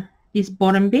down this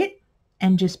bottom bit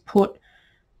and just put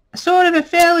sort of a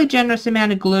fairly generous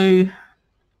amount of glue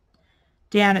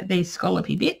down at these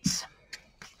scallopy bits,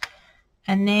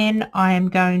 and then I am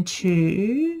going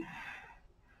to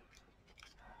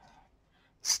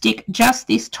stick just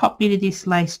this top bit of this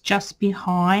lace just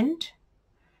behind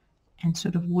and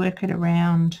sort of work it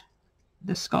around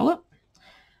the scallop.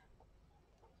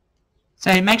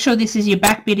 So make sure this is your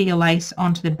back bit of your lace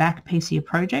onto the back piece of your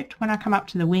project. When I come up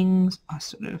to the wings, I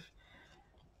sort of,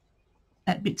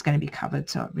 that bit's going to be covered,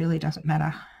 so it really doesn't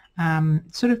matter.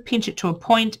 Sort of pinch it to a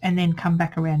point and then come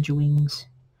back around your wings.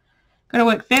 Got to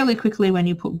work fairly quickly when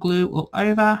you put glue all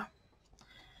over,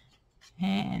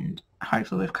 and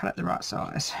hopefully we've cut it the right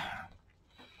size.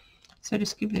 So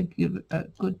just give it a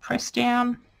good press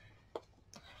down.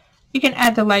 You can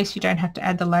add the lace, you don't have to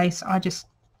add the lace. I just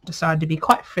decided to be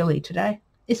quite frilly today.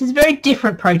 This is a very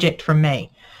different project from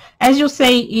me. As you'll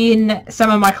see in some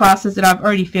of my classes that I've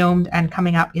already filmed and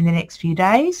coming up in the next few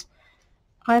days,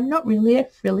 I'm not really a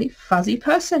frilly, fuzzy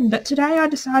person, but today I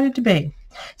decided to be.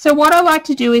 So what I like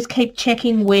to do is keep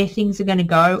checking where things are going to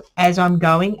go as I'm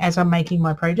going, as I'm making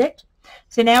my project.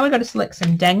 So now we've got to select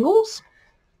some dangles.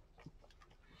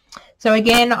 So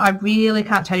again, I really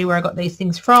can't tell you where I got these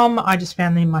things from. I just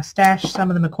found them in my stash.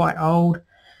 Some of them are quite old.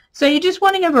 So you're just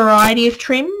wanting a variety of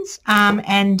trims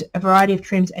and a variety of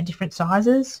trims at different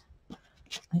sizes.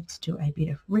 Let's do a bit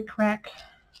of rickrack.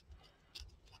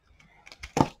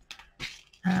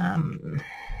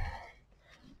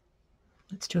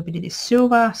 Let's do a bit of this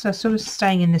silver. So sort of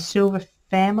staying in the silver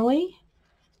family,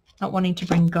 not wanting to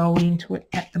bring gold into it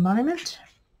at the moment.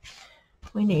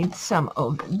 We need some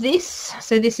of this.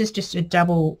 So this is just a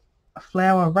double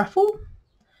flower ruffle.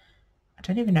 I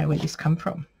don't even know where this come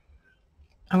from.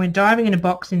 I went diving in a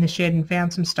box in the shed and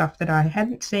found some stuff that I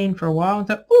hadn't seen for a while and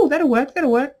thought, oh, that'll work, that'll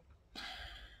work.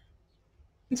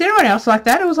 Is anyone else like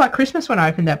that? It was like Christmas when I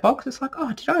opened that box. It's like,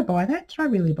 oh, did I buy that? Did I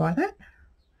really buy that?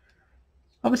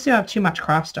 Obviously, I have too much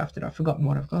craft stuff that I've forgotten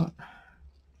what I've got.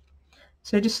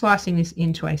 So just slicing this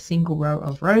into a single row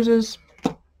of roses.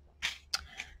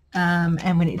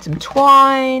 And we need some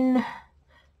twine.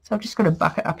 So I've just got a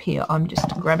bucket up here I'm just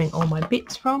grabbing all my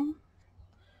bits from.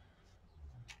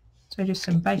 So just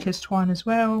some baker's twine as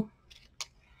well.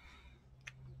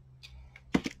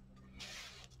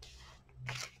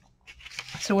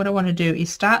 So what I want to do is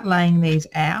start laying these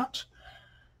out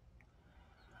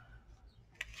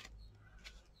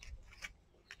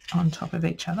on top of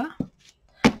each other.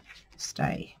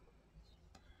 Stay.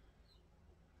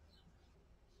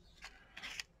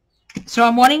 So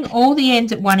I'm wanting all the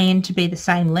ends at one end to be the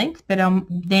same length, but I'm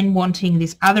then wanting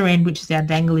this other end, which is our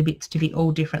dangly bits, to be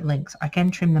all different lengths. I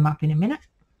can trim them up in a minute.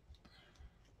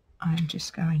 I'm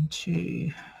just going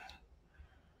to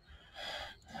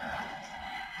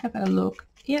have a look.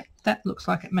 Yep, that looks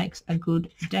like it makes a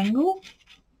good dangle.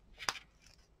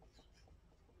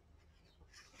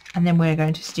 And then we're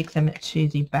going to stick them to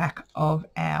the back of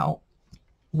our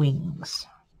wings.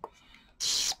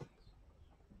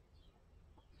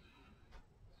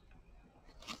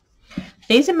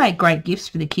 These are make great gifts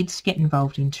for the kids to get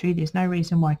involved in too. There's no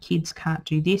reason why kids can't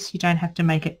do this. You don't have to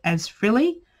make it as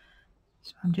frilly.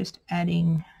 So I'm just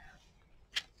adding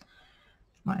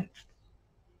my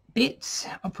bits.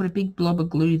 I'll put a big blob of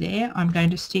glue there. I'm going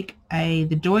to stick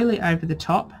the doily over the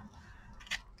top.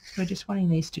 We're just wanting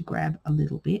these to grab a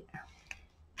little bit.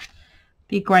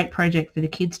 Be a great project for the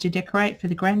kids to decorate, for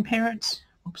the grandparents.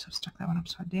 Oops, I've stuck that one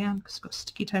upside down because it's got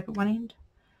sticky tape at one end.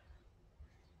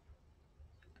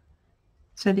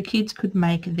 So the kids could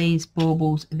make these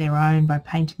baubles their own by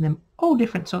painting them all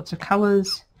different sorts of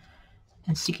colours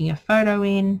and sticking a photo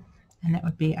in. And that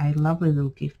would be a lovely little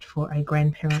gift for a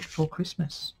grandparent for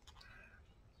Christmas.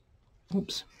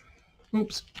 Oops.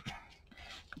 Oops.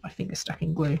 Got my finger stuck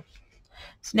in glue.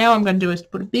 So now what I'm going to do is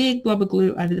put a big blob of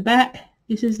glue over the back.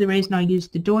 This is the reason I use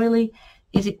the doily,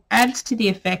 is it adds to the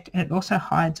effect and it also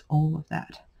hides all of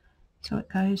that. So it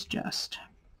goes just...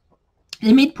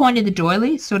 The midpoint of the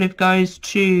doily sort of goes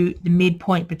to the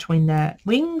midpoint between the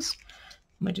wings.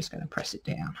 We're just going to press it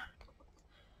down.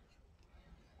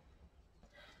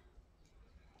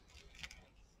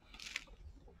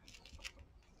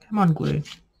 Come on, glue.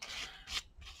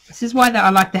 This is why I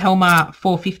like the Helmer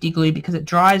 450 glue, because it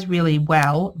dries really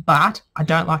well, but I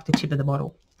don't like the tip of the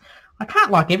bottle. I can't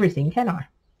like everything, can I?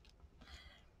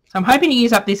 So I'm hoping to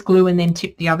use up this glue and then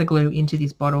tip the other glue into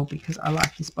this bottle, because I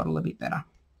like this bottle a bit better.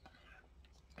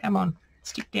 Come on,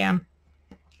 stick down.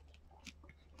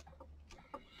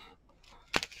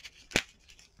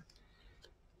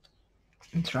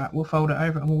 That's right, we'll fold it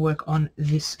over and we'll work on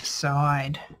this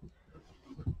side.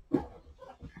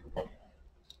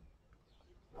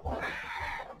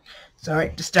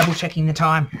 Sorry, just double checking the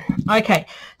time. Okay,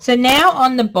 so now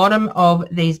on the bottom of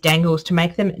these dangles, to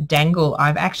make them dangle,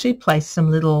 I've actually placed some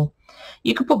little,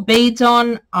 you could put beads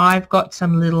on. I've got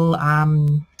some little,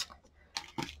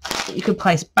 you could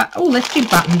place, oh, let's do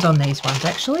buttons on these ones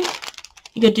actually.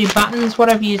 You could do buttons. What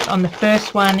I've used on the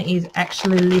first one is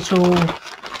actually little, I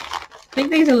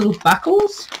think these are little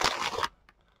buckles,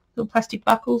 little plastic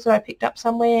buckles that I picked up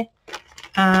somewhere.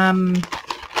 But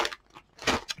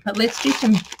let's do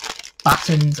some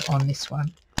buttons on this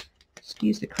one. Just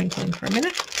use the crinkling for a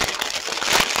minute.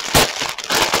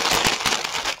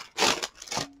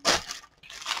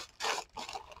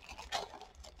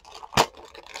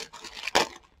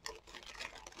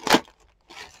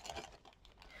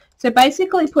 So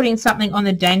basically putting something on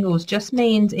the dangles just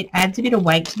means it adds a bit of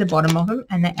weight to the bottom of them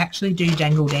and they actually do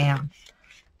dangle down.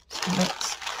 So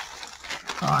let's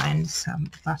find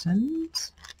some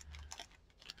buttons.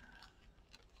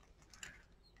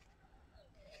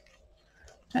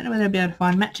 Don't know whether I'll be able to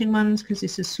find matching ones because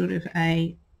this is sort of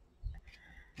a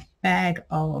bag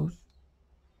of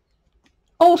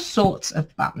all sorts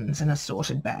of buttons in a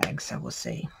sorted bag, so we'll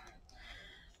see.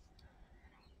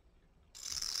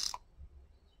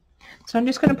 So I'm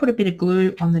just going to put a bit of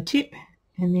glue on the tip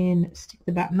and then stick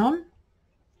the button on.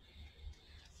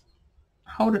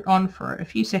 Hold it on for a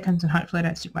few seconds and hopefully I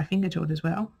don't stick my finger to it as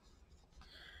well.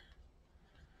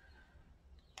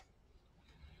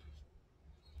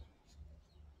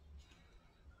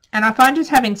 And I find just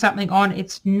having something on,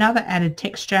 it's another added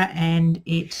texture and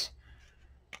it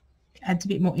adds a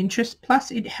bit more interest. Plus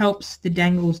it helps the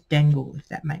dangles dangle, if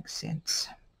that makes sense.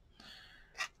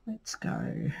 Let's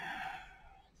go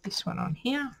this one on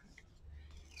here.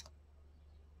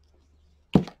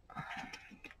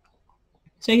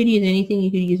 So you could use anything.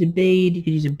 You could use a bead, you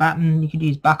could use a button, you could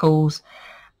use buckles.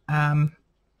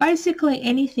 Basically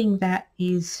anything that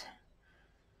is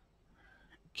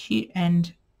cute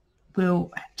and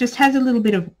will just has a little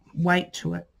bit of weight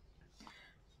to it.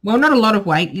 Well, not a lot of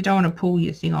weight. You don't want to pull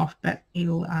your thing off, but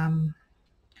it'll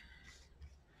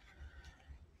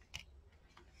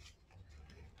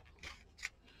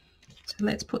so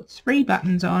let's put 3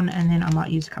 buttons on and then I might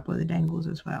use a couple of the dangles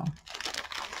as well.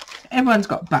 Everyone's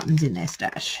got buttons in their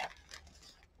stash.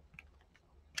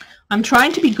 I'm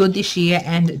trying to be good this year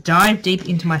and dive deep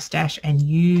into my stash and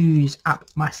use up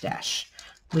my stash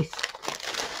with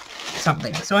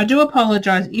something. So I do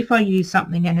apologize if I use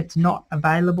something and it's not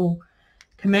available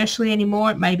commercially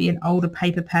anymore. It may be an older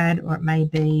paper pad or it may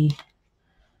be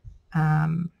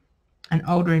an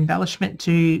older embellishment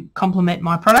to complement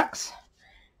my products.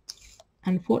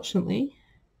 Unfortunately,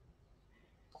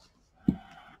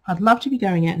 I'd love to be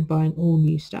going out and buying all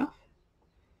new stuff,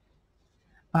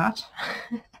 but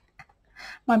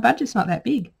my budget's not that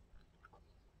big.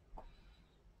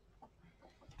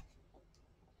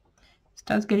 It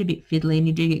does get a bit fiddly and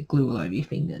you do get glue all over your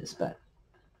fingers, but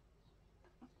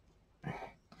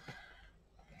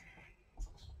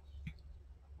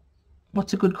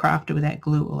what's a good crafter without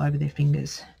glue all over their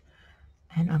fingers?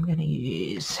 And I'm going to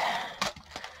use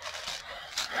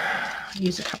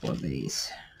a couple of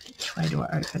these. Which way do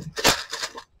I open?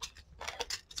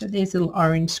 So these little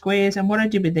orange squares, and what I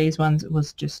did with these ones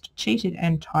was just cheated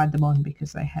and tied them on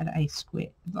because they had a square,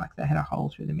 like they had a hole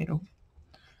through the middle.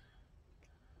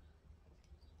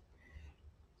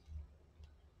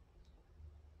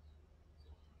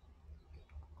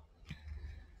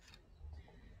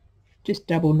 Just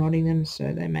double knotting them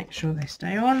so they make sure they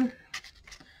stay on.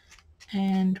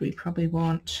 And we probably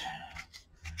want,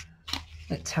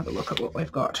 let's have a look at what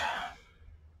we've got.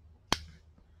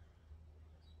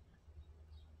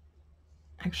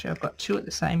 Actually, I've got two at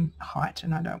the same height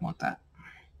and I don't want that.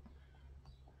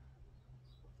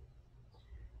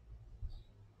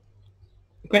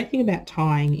 The great thing about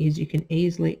tying is you can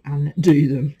easily undo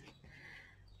them.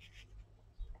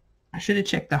 I should have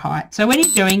checked the height. So when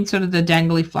you're doing sort of the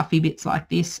dangly fluffy bits like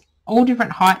this, all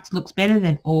different heights looks better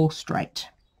than all straight.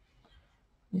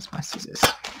 Here's my scissors.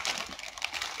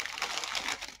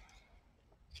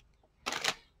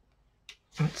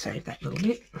 Let's save that little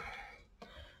bit.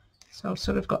 So I've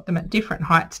sort of got them at different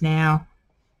heights now.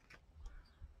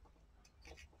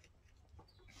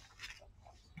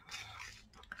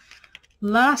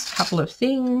 Last couple of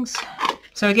things.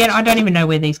 So again, I don't even know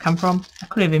where these come from. I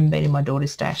could have even been in my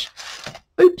daughter's stash.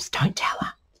 Oops, don't tell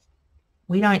her.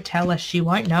 We don't tell her. She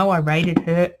won't know I raided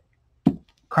her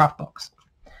craft box.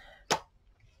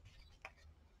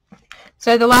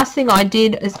 So the last thing I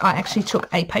did is I actually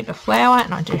took a paper flower,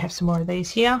 and I do have some more of these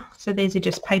here. So these are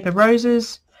just paper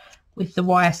roses with the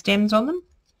wire stems on them.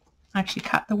 I actually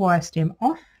cut the wire stem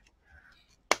off.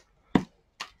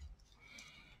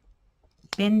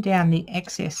 Bend down the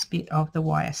excess bit of the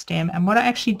wire stem, and what I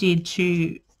actually did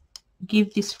to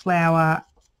give this flower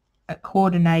a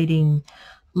coordinating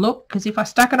look, because if I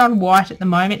stuck it on white at the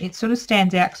moment it sort of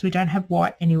stands out because we don't have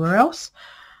white anywhere else,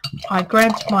 I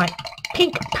grabbed my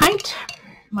pink paint,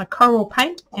 my coral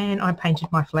paint, and I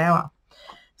painted my flower.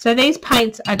 So these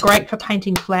paints are great for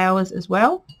painting flowers as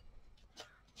well.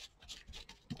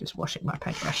 Just washing my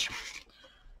paintbrush.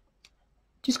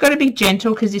 Just got to be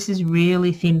gentle because this is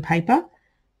really thin paper.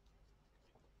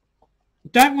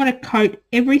 Don't want to coat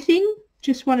everything,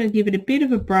 just want to give it a bit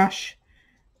of a brush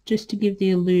just to give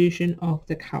the illusion of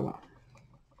the colour.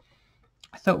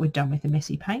 I thought we'd done with the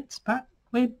messy paints, but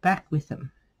we're back with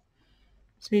them.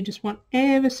 So you just want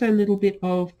ever so little bit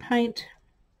of paint.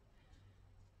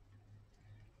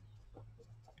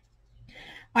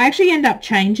 I actually end up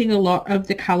changing a lot of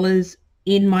the colours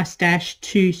in my stash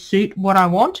to suit what I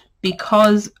want,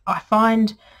 because I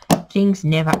find things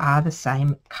never are the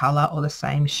same colour or the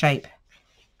same shape.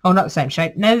 Or not the same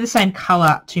shape, never the same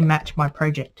colour to match my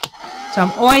project. So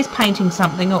I'm always painting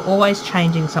something or always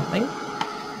changing something.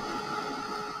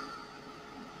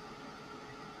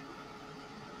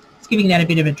 It's giving that a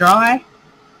bit of a dry.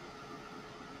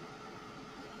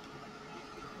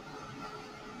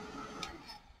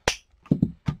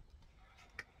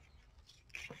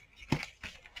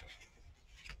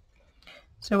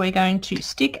 So we're going to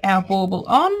stick our bauble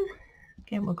on.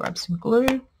 Again, we'll grab some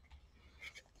glue.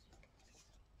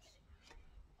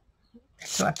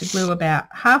 So I have to glue about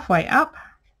halfway up.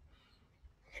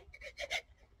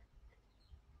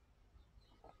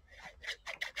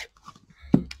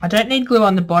 I don't need glue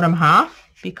on the bottom half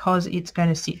because it's going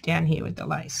to sit down here with the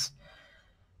lace.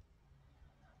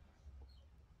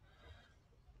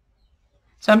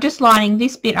 So I'm just lining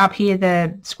this bit up here,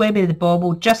 the square bit of the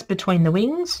bauble, just between the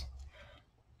wings,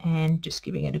 and just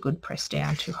giving it a good press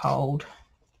down to hold.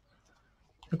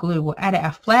 The glue will add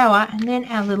our flower, and then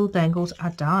our little dangles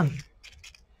are done.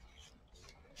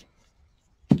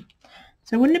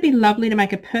 So wouldn't it be lovely to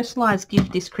make a personalised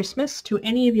gift this Christmas to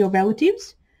any of your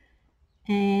relatives?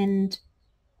 And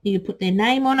you could put their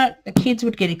name on it. The kids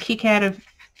would get a kick out of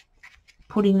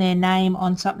putting their name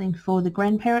on something for the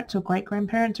grandparents or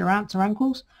great-grandparents or aunts or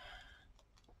uncles.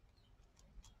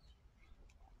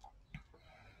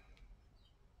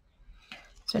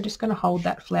 So just going to hold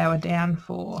that flower down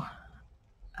for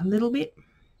a little bit.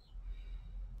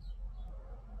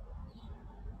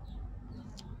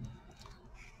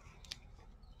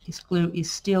 This glue is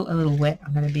still a little wet.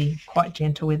 I'm going to be quite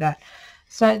gentle with that.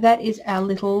 So that is our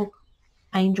little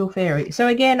angel fairy. So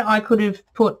again, I could have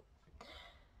put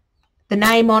the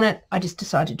name on it. I just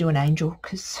decided to do an angel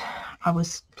because I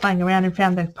was playing around and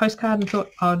found the postcard and thought,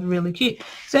 oh, really cute.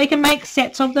 So you can make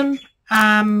sets of them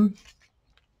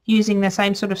using the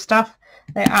same sort of stuff.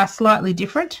 They are slightly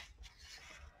different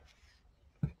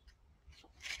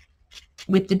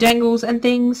with the dangles and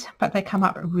things, but they come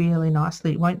up really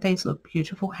nicely. Won't these look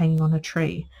beautiful hanging on a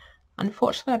tree?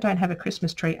 Unfortunately, I don't have a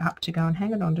Christmas tree up to go and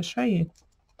hang it on to show you.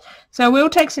 So we'll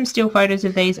take some still photos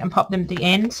of these and pop them at the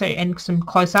end, so, and some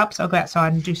close-ups. I'll go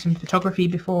outside and do some photography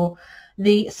before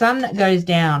the sun goes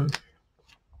down.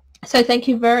 So thank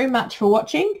you very much for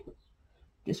watching.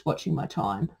 Just watching my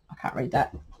time. I can't read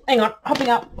that. Hang on, hopping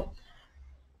up.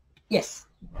 Yes,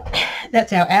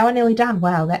 that's our hour nearly done.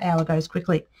 Wow, that hour goes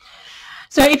quickly.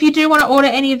 So if you do want to order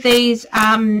any of these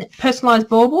personalised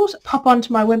baubles, pop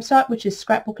onto my website, which is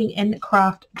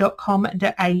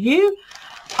scrapbookingncraft.com.au.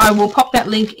 I will pop that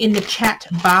link in the chat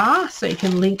bar so you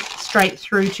can link straight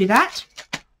through to that.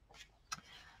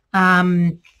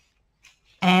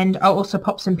 And I'll also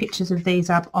pop some pictures of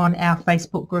these up on our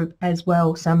Facebook group as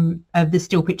well, some of the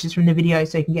still pictures from the video,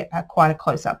 so you can get quite a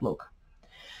close-up look.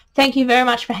 Thank you very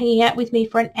much for hanging out with me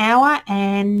for an hour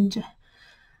and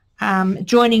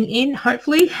joining in.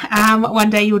 Hopefully one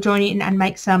day you'll join in and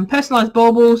make some personalised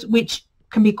baubles, which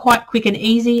can be quite quick and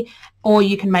easy, or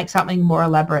you can make something more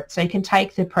elaborate. So you can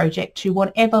take the project to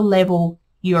whatever level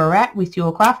you're at with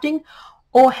your crafting,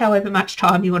 or however much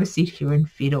time you want to sit here and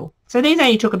fiddle. So these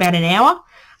only took about an hour,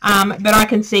 but I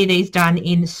can see these done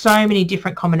in so many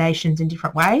different combinations in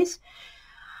different ways.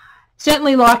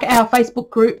 Certainly like our Facebook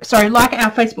group, like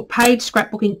our Facebook page,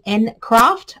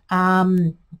 Scrapbookingncraft,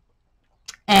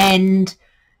 and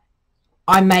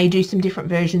I may do some different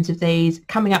versions of these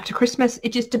coming up to Christmas.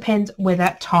 It just depends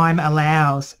whether time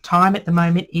allows. Time at the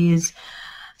moment is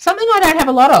something I don't have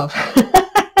a lot of.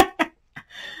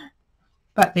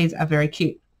 But these are very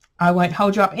cute. I won't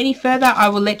hold you up any further. I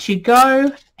will let you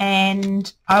go,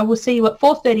 and I will see you at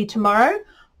 4:30 tomorrow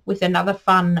with another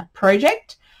fun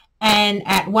project, and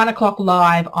at 1 o'clock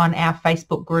live on our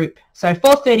Facebook group. So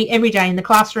 4:30 every day in the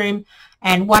classroom,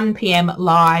 and 1 p.m.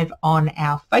 live on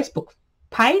our Facebook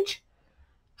page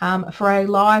for a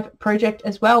live project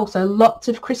as well. So lots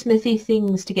of Christmassy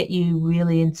things to get you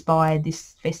really inspired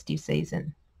this festive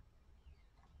season.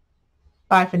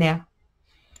 Bye for now.